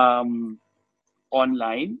um,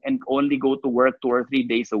 online and only go to work 2 or 3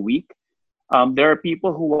 days a week. There are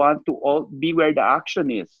people who want to all be where the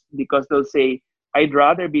action is, because they'll say, "I'd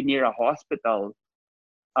rather be near a hospital,"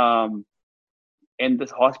 um, and the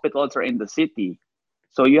hospitals are in the city.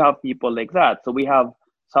 So you have people like that. So we have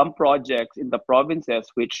some projects in the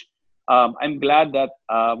provinces, which I'm glad that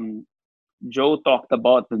Joe talked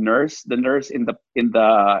about the nurse in the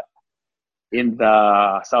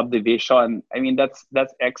subdivision. I mean,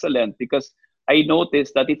 that's excellent, because I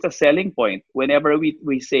noticed that it's a selling point. Whenever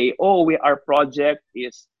we say, "Oh, our project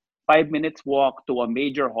is 5 minutes walk to a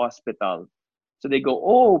major hospital," so they go,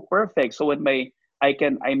 "Oh, perfect." So I'm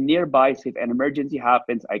nearby. So if an emergency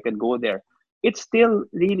happens, I can go there. It's still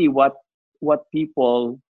really what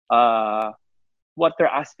people what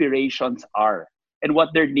their aspirations are and what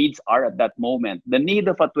their needs are at that moment. The need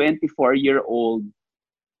of a 24-year-old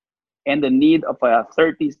and the need of a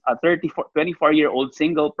 24 year old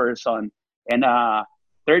single person, and a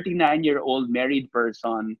 39-year-old married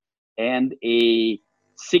person, and a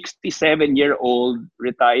 67-year-old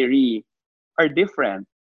retiree are different.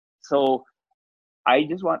 So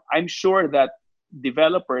I'm sure that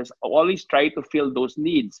developers always try to fill those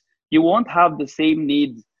needs. You won't have the same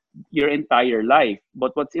needs your entire life,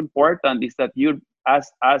 but what's important is that you,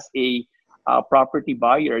 as a property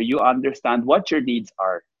buyer, you understand what your needs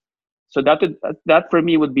are. So that for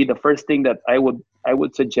me would be the first thing that I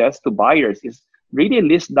would suggest to buyers, is really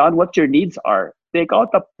list down what your needs are. Take out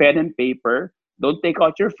a pen and paper. Don't take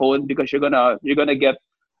out your phone, because you're gonna get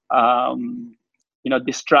um,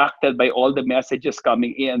 distracted by all the messages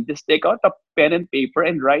coming in. Just take out a pen and paper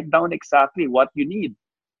and write down exactly what you need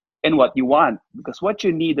and what you want, because what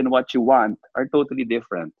you need and what you want are totally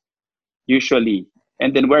different usually.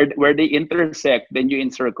 And then where they intersect, then you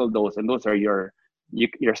encircle those, and those are your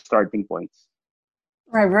starting points.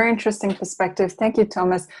 Right, very interesting perspective. Thank you,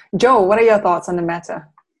 Thomas. Joe, what are your thoughts on the matter?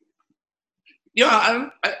 Yeah,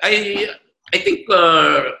 I think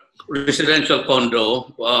residential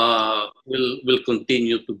condo will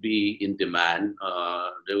continue to be in demand.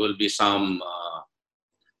 There will be some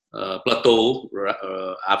plateau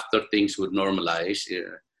after things would normalize.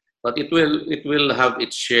 Yeah. But it will have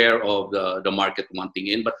its share of the market wanting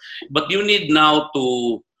in. But you need now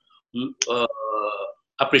to uh,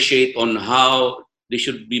 appreciate on how they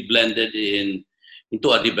should be blended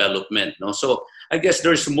into a development. No, so I guess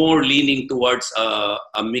there's more leaning towards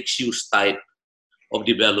a mixed use type of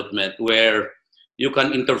development where you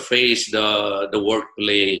can interface the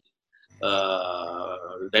workplace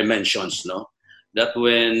dimensions. No, that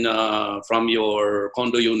when from your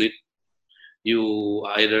condo unit you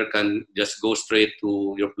either can just go straight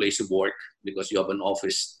to your place of work because you have an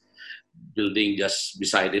office building just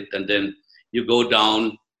beside it, and then you go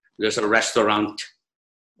down. There's a restaurant,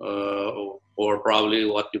 or probably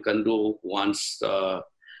what you can do once a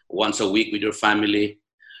week with your family,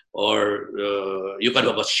 or you can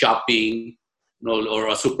have a shopping, or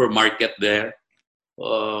a supermarket there,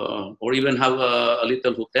 or even have a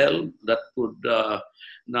little hotel that could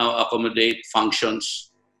now accommodate functions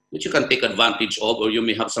which you can take advantage of, or you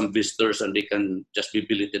may have some visitors and they can just be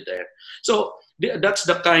billeted there. So that's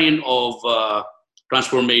the kind of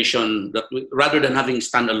transformation that rather than having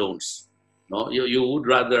standalones, no, you would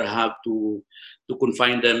rather have to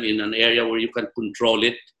confine them in an area where you can control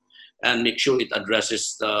it and make sure it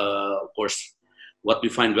addresses, of course, what we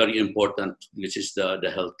find very important, which is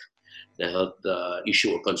the health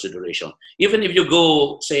issue or consideration. Even if you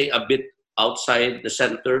go, say, a bit outside the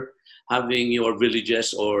center, having your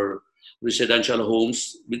villages or residential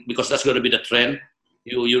homes, because that's going to be the trend.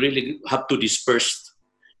 You really have to disperse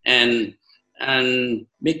and and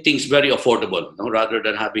make things very affordable, rather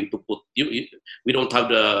than having to put we don't have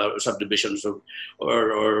the subdivisions or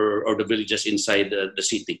the villages inside the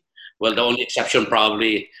city. Well, the only exception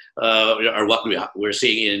probably are what we're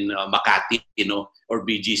seeing in Makati, or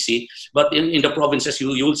BGC. But in the provinces,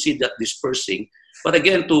 you'll see that dispersing. But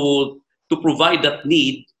again, to provide that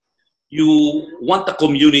need, you want a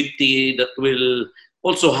community that will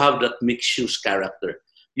also have that mixed-use character.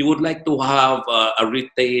 You would like to have a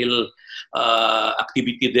retail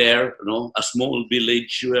activity there, a small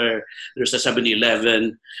village where there's a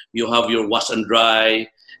 7-Eleven, you have your wash and dry,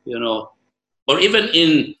 or even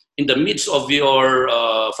in the midst of your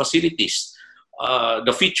facilities,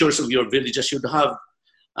 the features of your villages should have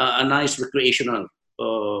a nice recreational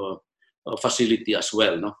facility as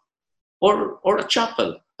well, no? Or a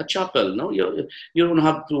chapel, no? You don't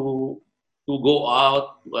have to go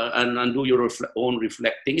out and do your own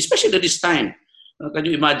reflecting, especially at this time. Can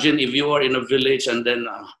you imagine if you are in a village and then,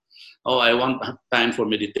 I want time for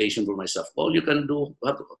meditation for myself? All you can do,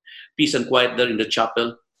 have peace and quiet there in the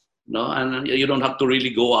chapel, and you don't have to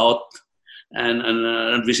really go out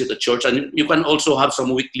and visit the church. And you can also have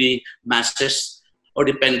some weekly masses, or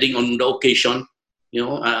depending on the occasion,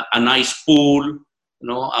 a nice pool,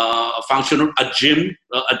 a functional, a gym.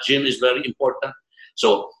 A gym is very important.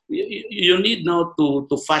 So you need now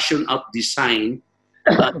to fashion out design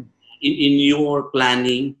in your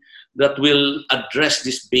planning that will address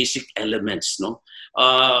these basic elements.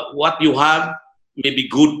 What you have may be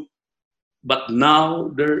good, but now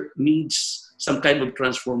there needs some kind of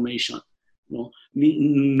transformation.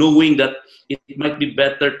 Knowing that it might be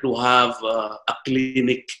better to have a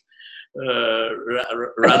clinic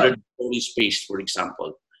rather than holy space, for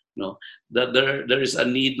example. That there is a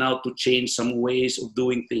need now to change some ways of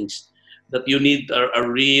doing things. That you need a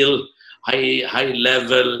real high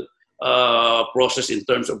level process in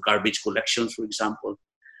terms of garbage collections, for example.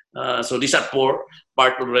 So these are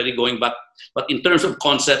part already going back. But in terms of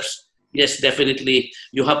concepts, yes, definitely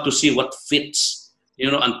you have to see what fits,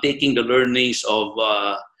 and taking the learnings of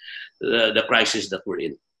the crisis that we're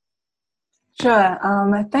in. Sure.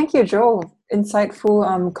 Thank you, Joe.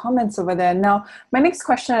 Insightful comments over there. Now, my next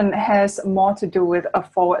question has more to do with a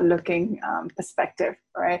forward-looking perspective,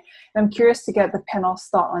 right? And I'm curious to get the panel's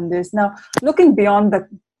thought on this. Now, looking beyond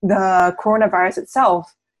the coronavirus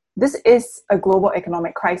itself, this is a global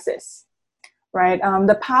economic crisis, right?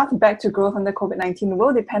 The path back to growth under COVID-19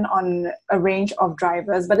 will depend on a range of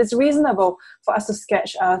drivers, but it's reasonable for us to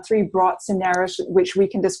sketch 3 broad scenarios which we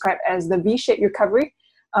can describe as the V-shaped recovery,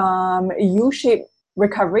 U-shaped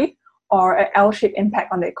recovery, or an L-shaped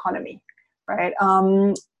impact on the economy, right?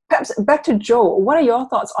 Perhaps back to Joe, what are your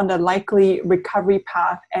thoughts on the likely recovery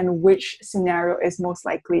path and which scenario is most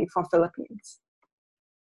likely for Philippines?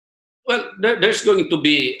 Well, there's going to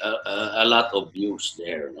be a lot of news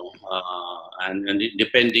there, and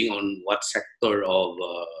depending on what sector of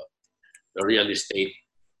the real estate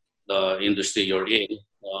industry you're in,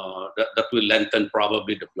 that will lengthen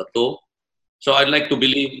probably the plateau. So I'd like to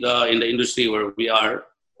believe in the industry where we are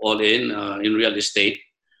all in real estate,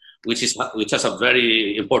 which has a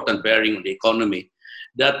very important bearing on the economy,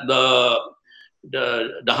 that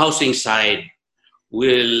the housing side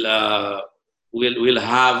will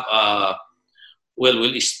have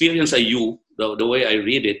will experience a U, the way I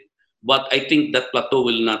read it, but I think that plateau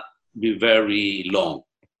will not be very long.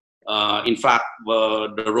 In fact,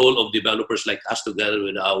 the role of developers like us, together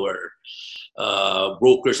with our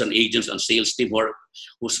brokers and agents and sales team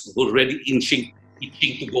who's already itching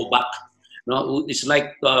to go back. It's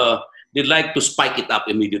like they'd like to spike it up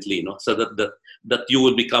immediately, so that you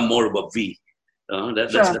will become more of a V.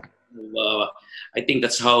 I think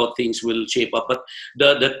that's how things will shape up. But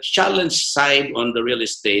the challenge side on the real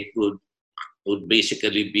estate would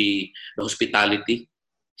basically be the hospitality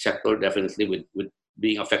sector, definitely with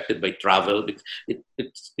being affected by travel. It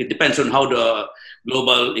depends on how the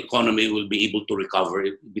global economy will be able to recover.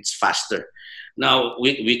 It's faster. Now,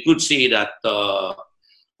 we could see that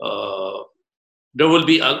there will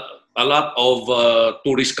be a lot of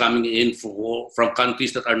tourists coming in from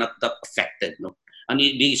countries that are not that affected. And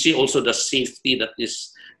you see also the safety that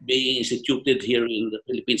is being instituted here in the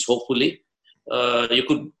Philippines, hopefully. You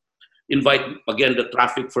could invite, again, the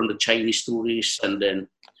traffic from the Chinese tourists and then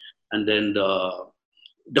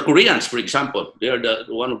the Koreans, for example. They are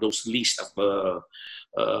one of those least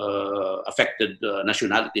affected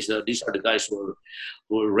nationalities. These are the guys who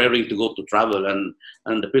are raring to go to travel,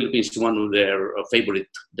 and the Philippines is one of their favorite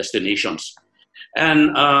destinations.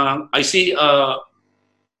 And I see a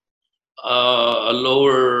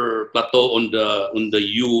lower plateau on the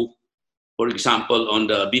U, for example, on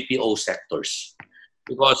the BPO sectors.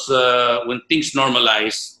 because when things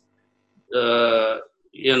normalize,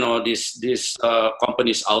 these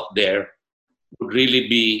companies out there would really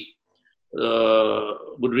be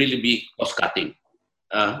cost cutting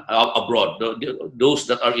abroad. Those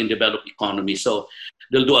that are in developed economies, so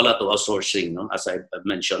they'll do a lot of outsourcing, no? As I've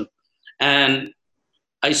mentioned, and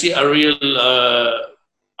I see a real.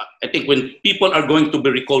 I think when people are going to be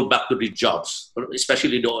recalled back to the jobs,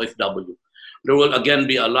 especially the OFW, there will again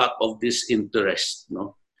be a lot of this interest,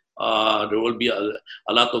 no? There will be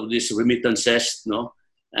a lot of these remittances, no?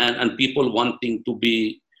 And people wanting to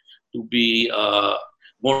be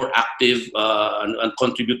more active and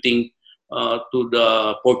contributing to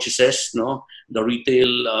the purchases, no? The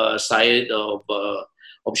retail side of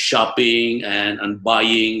shopping and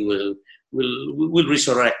buying will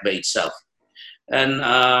resurrect by itself. And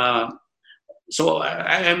so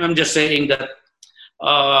I'm just saying that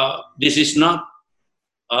this is not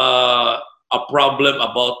a problem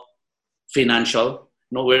about financial.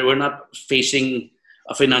 No, we're not facing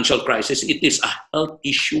a financial crisis. It is a health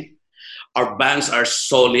issue. Our banks are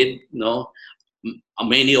solid. No,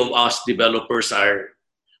 many of us developers are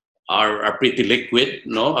pretty liquid.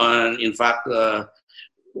 No, and in fact,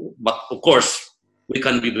 but of course, we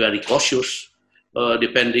can be very cautious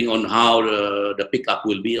depending on how the pickup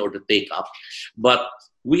will be or the take up. But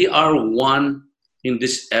we are one in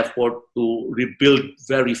this effort to rebuild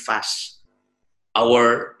very fast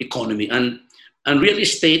our economy, and real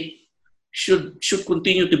estate should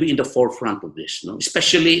continue to be in the forefront of this, no?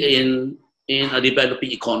 Especially in a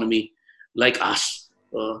developing economy like us.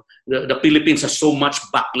 The Philippines has so much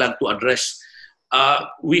backlog to address.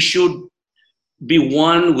 We should be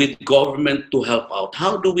one with government to help out.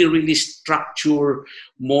 How do we really structure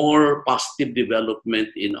more positive development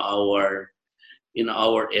in our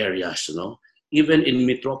areas, you know? Even in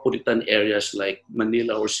metropolitan areas like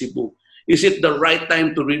Manila or Cebu, is it the right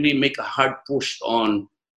time to really make a hard push on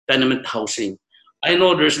tenement housing? I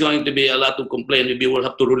know there's going to be a lot of complaint. Maybe we'll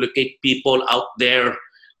have to relocate people out there,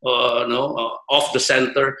 off the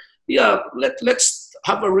center. Yeah, let's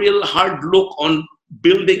have a real hard look on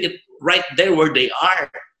building it right there where they are.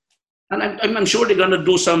 And I'm sure they're going to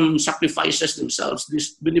do some sacrifices themselves,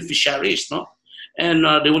 these beneficiaries, no? And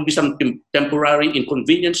there will be some temporary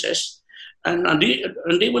inconveniences. And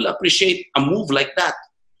they will appreciate a move like that.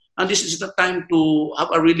 And this is the time to have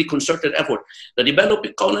a really concerted effort. The developed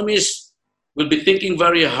economies will be thinking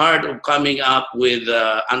very hard of coming up with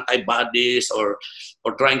antibodies or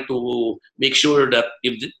trying to make sure that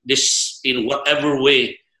if this, in whatever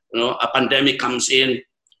way, a pandemic comes in,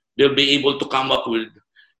 they'll be able to come up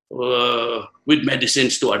with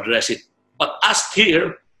medicines to address it. But us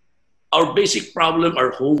here, our basic problem are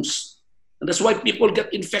homes. And that's why people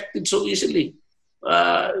get infected so easily,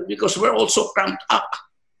 because we're also cramped up.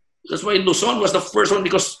 That's why Luzon was the first one,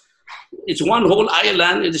 because it's one whole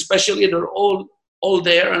island, and especially they're all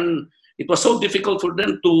there, and it was so difficult for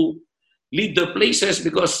them to leave their places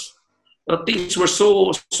because things were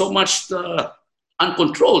so much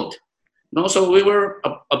uncontrolled. No, so we were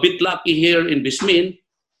a bit lucky here in Bismin,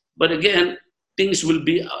 but again, things will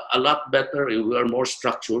be a lot better if we are more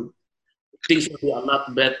structured. Things will be a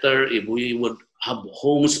lot better if we would have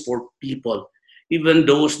homes for people, even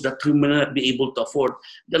those that we may not be able to afford.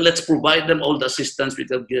 Then let's provide them all the assistance we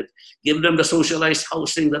can give them the socialized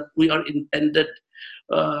housing that we are intended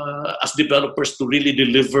as developers to really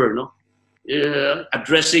deliver, no?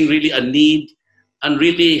 Addressing really a need and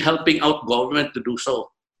really helping out government to do so.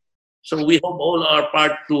 So we hope all our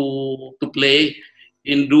part to play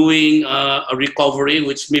in doing a recovery,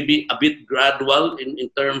 which may be a bit gradual in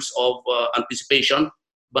terms of anticipation,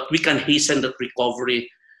 but we can hasten that recovery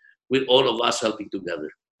with all of us helping together.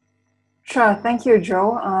 Sure. Thank you,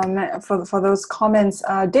 Joe, for those comments.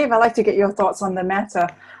 Dave, I'd like to get your thoughts on the matter,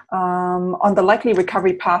 on the likely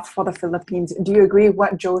recovery path for the Philippines. Do you agree with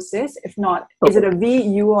what Joe says? If not, is it a V,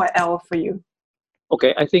 U, or L for you?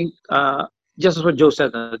 Okay, I think just as what Joe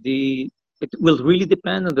said, it will really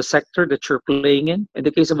depend on the sector that you're playing in. In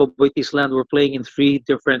the case of Aboitiz Land, we're playing in 3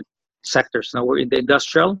 different sectors. Now we're in the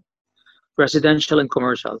industrial, residential, and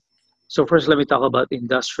commercial. So first, let me talk about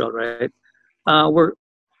industrial, right? We're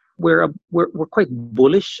quite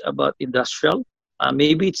bullish about industrial.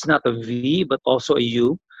 Maybe it's not a V, but also a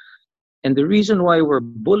U. And the reason why we're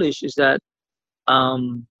bullish is that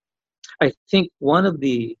I think one of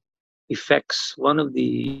the effects, one of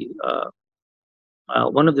the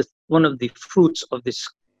fruits of this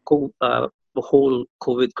the whole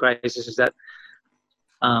COVID crisis is that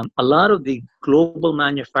a lot of the global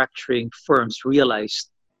manufacturing firms realized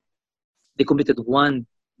they committed one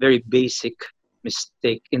very basic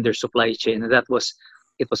mistake in their supply chain, and that was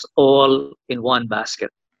it was all in one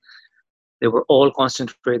basket. They were all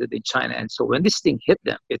concentrated in China. And so when this thing hit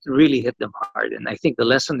them, it really hit them hard. And I think the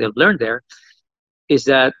lesson they've learned there is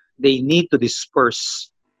that they need to disperse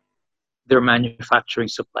their manufacturing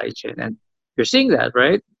supply chain. And you're seeing that,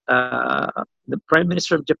 right? The Prime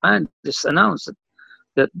Minister of Japan just announced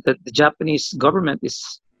that the Japanese government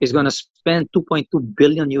is going to spend 2.2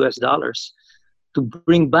 billion US dollars to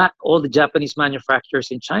bring back all the Japanese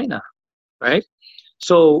manufacturers in China, right?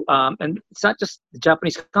 So, and it's not just the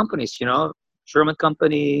Japanese companies, German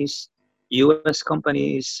companies, US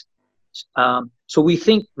companies. So we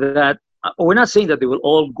think that, we're not saying that they will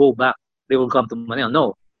all go back, they will come to Manila.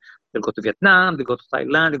 No, they'll go to Vietnam, they'll go to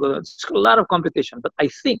Thailand, it's a lot of competition. But I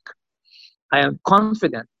am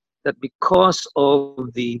confident that because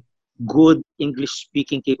of the good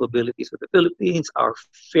English-speaking capabilities of the Philippines, our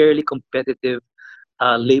fairly competitive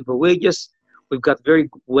labor wages, we've got very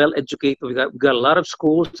well-educated, we've got a lot of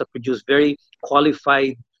schools that produce very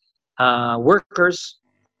qualified workers.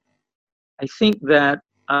 I think that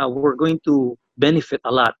we're going to benefit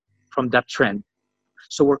a lot from that trend.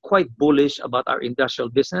 So we're quite bullish about our industrial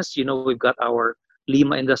business. We've got our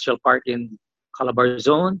Lima Industrial Park in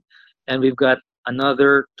Calabarzon, and we've got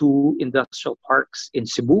another 2 industrial parks in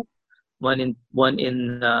Cebu, one by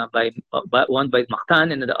Mactan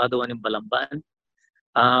and the other one in Balamban.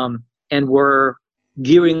 And we're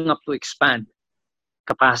gearing up to expand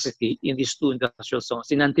capacity in these 2 industrial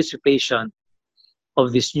zones in anticipation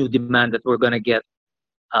of this new demand that we're going to get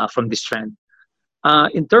from this trend.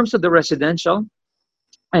 In terms of the residential,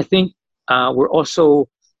 I think I also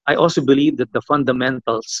believe that the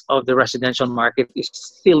fundamentals of the residential market is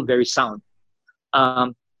still very sound.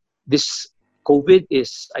 This COVID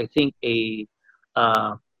is, I think, a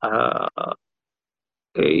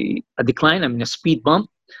decline, a speed bump.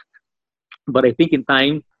 But I think in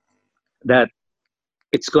time that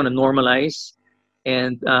it's going to normalize.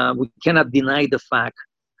 And we cannot deny the fact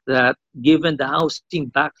that given the housing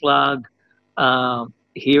backlog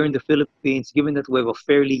here in the Philippines, given that we have a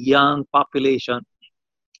fairly young population,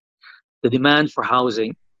 the demand for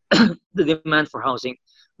housing,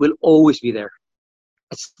 will always be there.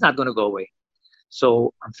 It's not going to go away.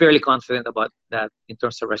 So I'm fairly confident about that in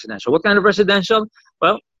terms of residential. What kind of residential?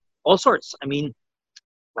 Well, all sorts. I mean,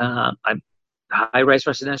 high-rise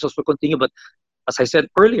residentials will continue, but as I said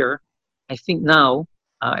earlier, I think now,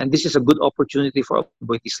 and this is a good opportunity for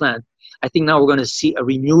Aboitiz Land, I think now we're going to see a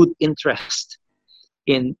renewed interest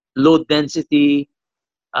in low-density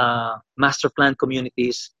master plan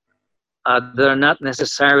communities that are not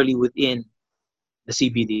necessarily within the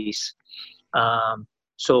CBDs. That's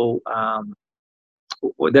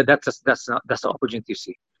the opportunity you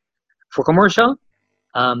see. For commercial,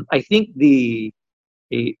 I think we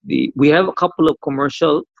have a couple of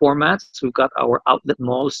commercial formats. We've got our outlet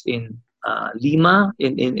malls in Lima,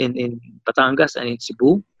 in Batangas, and in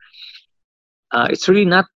Cebu. It's really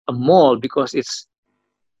not a mall because it's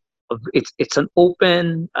an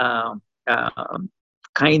open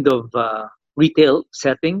kind of retail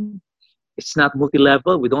setting. It's not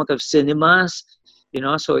multi-level. We don't have cinemas,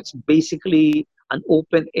 so it's basically an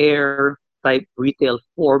open air type retail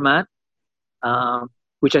format,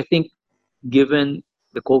 which I think, given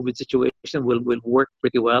the COVID situation, will work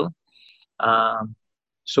pretty well.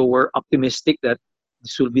 So we're optimistic that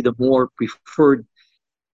this will be the more preferred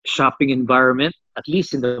shopping environment, at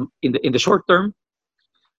least in the short term.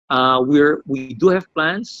 We do have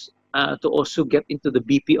plans to also get into the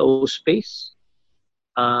BPO space.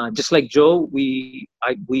 Just like Joe, we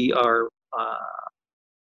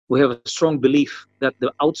have a strong belief that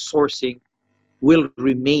the outsourcing will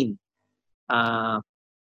remain.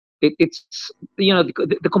 It's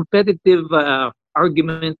the competitive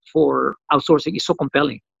argument for outsourcing is so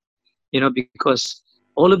compelling, because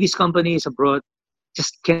all of these companies abroad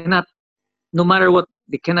just cannot, no matter what,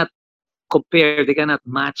 they cannot compare, they cannot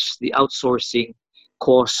match the outsourcing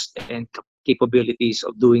cost and capabilities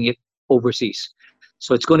of doing it overseas.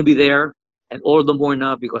 So it's going to be there, and all the more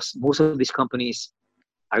now because most of these companies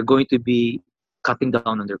are going to be cutting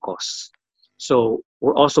down on their costs. So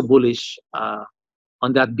we're also bullish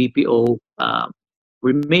on that BPO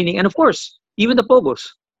remaining, and of course, even the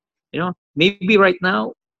POGOs. Maybe right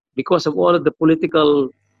now, because of all of the political,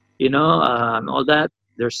 all that,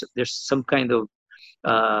 there's some kind of,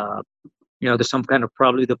 there's some kind of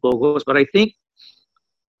problem with the POGOs. But I think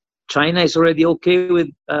China is already okay with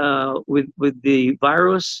the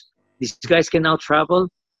virus. These guys can now travel.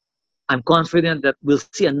 I'm confident that we'll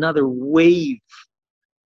see another wave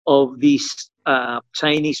of these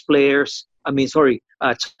Chinese players.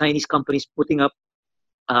 Chinese companies putting up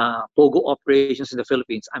POGO operations in the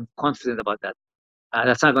Philippines. I'm confident about that.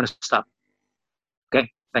 That's not going to stop. Okay,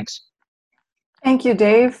 thanks. Thank you,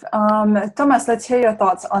 Dave. Thomas, let's hear your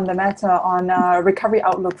thoughts on the matter on recovery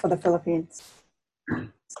outlook for the Philippines.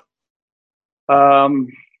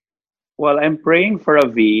 Well, I'm praying for a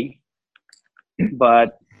V,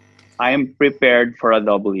 but I'm prepared for a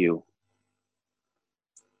W.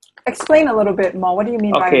 Explain a little bit more. What do you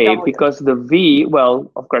mean by a Okay, W? because the V,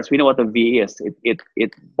 well, of course, we know what the V is.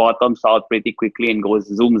 It bottoms out pretty quickly and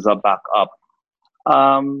zooms up back up.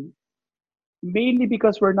 Mainly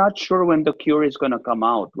because we're not sure when the cure is going to come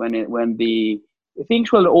out. When the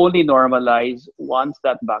things will only normalize once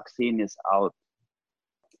that vaccine is out.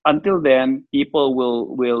 Until then, people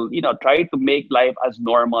will try to make life as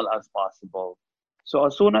normal as possible. So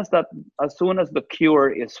as soon as the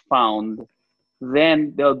cure is found,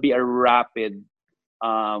 then there'll be a rapid,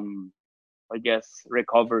 I guess,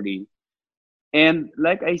 recovery. And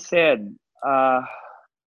like I said,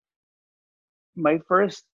 my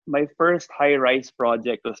first high-rise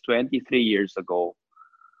project was 23 years ago.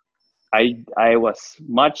 I was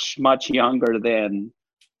much younger then,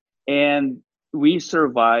 and we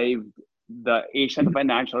survived the Asian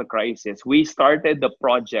financial crisis. We started the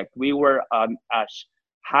project. We were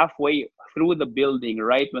halfway through the building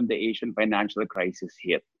right when the Asian financial crisis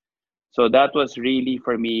hit. So that was really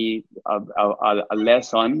for me a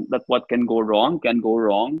lesson that what can go wrong can go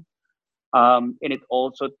wrong, and it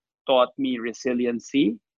also taught me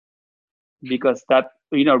resiliency, because that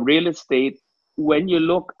real estate, when you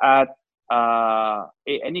look at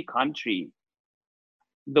any country,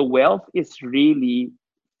 the wealth is really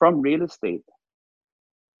from real estate,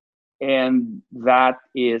 and that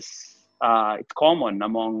is it's common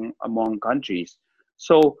among countries.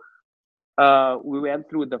 So we went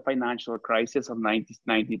through the financial crisis of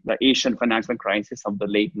 1990, the Asian financial crisis of the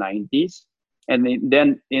late 90s, and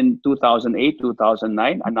then in 2008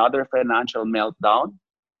 2009 another financial meltdown,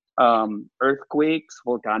 earthquakes,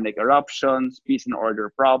 volcanic eruptions, peace and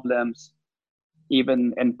order problems,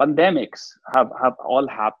 even and pandemics have all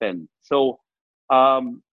happened. So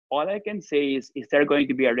all I can say is there going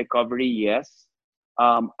to be a recovery? Yes.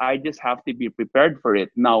 I just have to be prepared for it.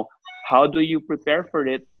 Now, how do you prepare for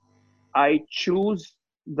it? I choose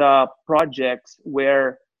the projects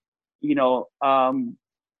where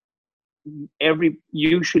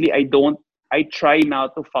usually I try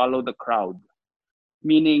not to follow the crowd,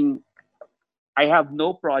 meaning I have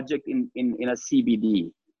no project in a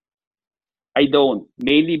CBD. I don't,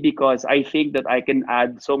 mainly because I think that I can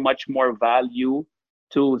add so much more value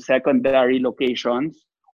to secondary locations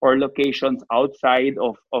or locations outside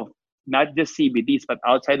of not just CBDs, but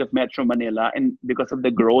outside of Metro Manila. And because of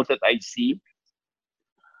the growth that I see,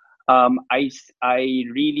 I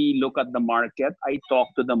really look at the market. I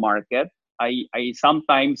talk to the market. I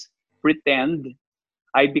sometimes pretend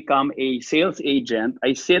I become a sales agent.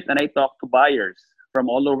 I sit and I talk to buyers from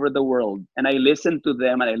all over the world, and I listen to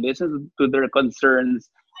them and I listen to their concerns.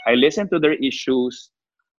 I listen to their issues,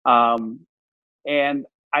 and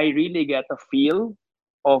I really get a feel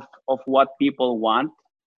of what people want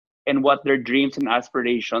and what their dreams and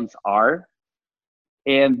aspirations are,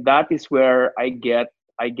 and that is where I get,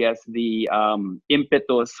 I guess, the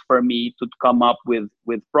impetus for me to come up with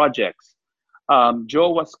projects.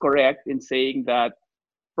 Joe was correct in saying that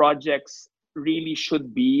projects really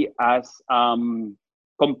should be as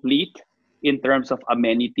complete in terms of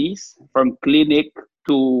amenities, from clinic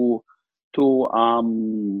to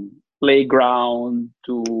playground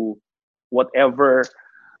to whatever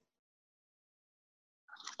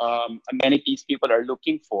amenities people are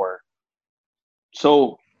looking for.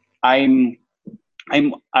 So I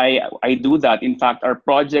do that. In fact, our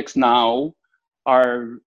projects now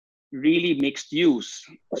are really mixed use.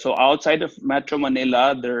 So outside of Metro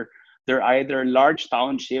Manila, they're either large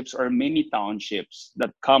townships or mini townships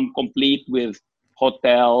that come complete with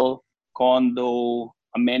hotel, condo,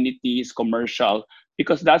 amenities, commercial,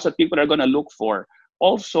 because that's what people are going to look for.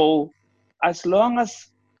 Also, as long as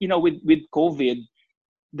with COVID,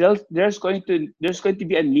 there's going to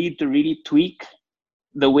be a need to really tweak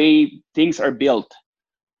the way things are built,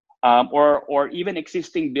 or even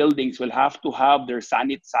existing buildings will have to have their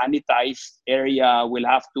sanitized area. Will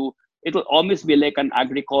have to. It'll almost be like an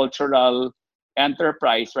agricultural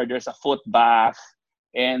enterprise where there's a foot bath,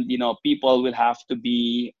 and people will have to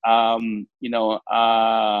be they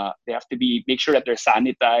have to be make sure that they're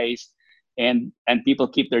sanitized, and people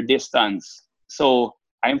keep their distance. So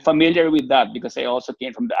I'm familiar with that because I also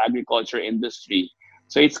came from the agriculture industry.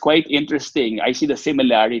 So it's quite interesting. I see the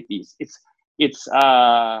similarities. It's it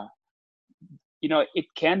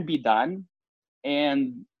can be done,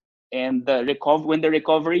 and when the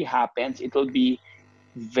recovery happens, it will be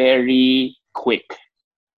very quick.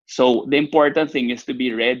 So the important thing is to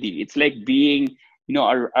be ready. It's like being,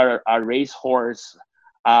 a racehorse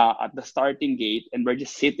at the starting gate, and we're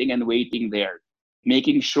just sitting and waiting there,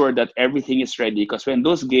 making sure that everything is ready. Because when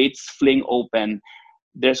those gates fling open,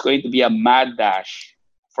 there's going to be a mad dash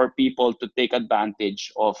for people to take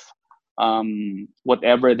advantage of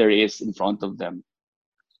whatever there is in front of them.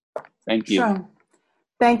 Thank you. Sure.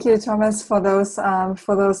 Thank you, Thomas, for those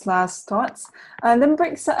last thoughts. And then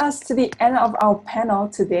brings us to the end of our panel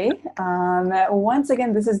today. Once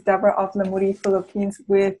again, this is Deborah of Lemudi Philippines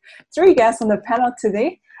with 3 guests on the panel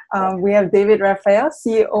today. We have David Raphael,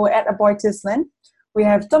 CEO at Aboitiz. We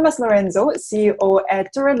have Thomas Lorenzo, CEO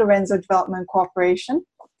at Torre Lorenzo Development Corporation,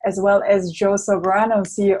 as well as Joe Soberano,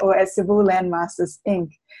 CEO at Cebu Landmasters,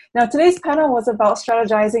 Inc. Now, today's panel was about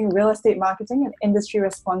strategizing real estate marketing and industry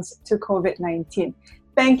response to COVID-19.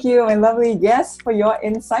 Thank you, my lovely guests, for your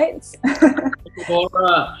insights.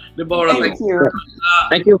 Deborah. Thank you.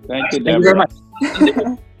 Thank you. Thank you, Thank you very much.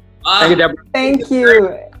 Thank you, Deborah. Thank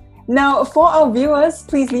you. Now, for our viewers,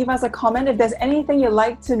 please leave us a comment if there's anything you'd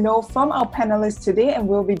like to know from our panelists today, and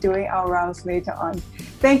we'll be doing our rounds later on.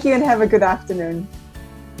 Thank you and have a good afternoon.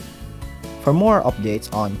 For more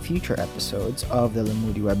updates on future episodes of the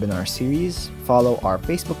Lemudi webinar series, follow our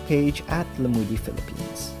Facebook page at Lemudi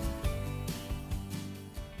Philippines.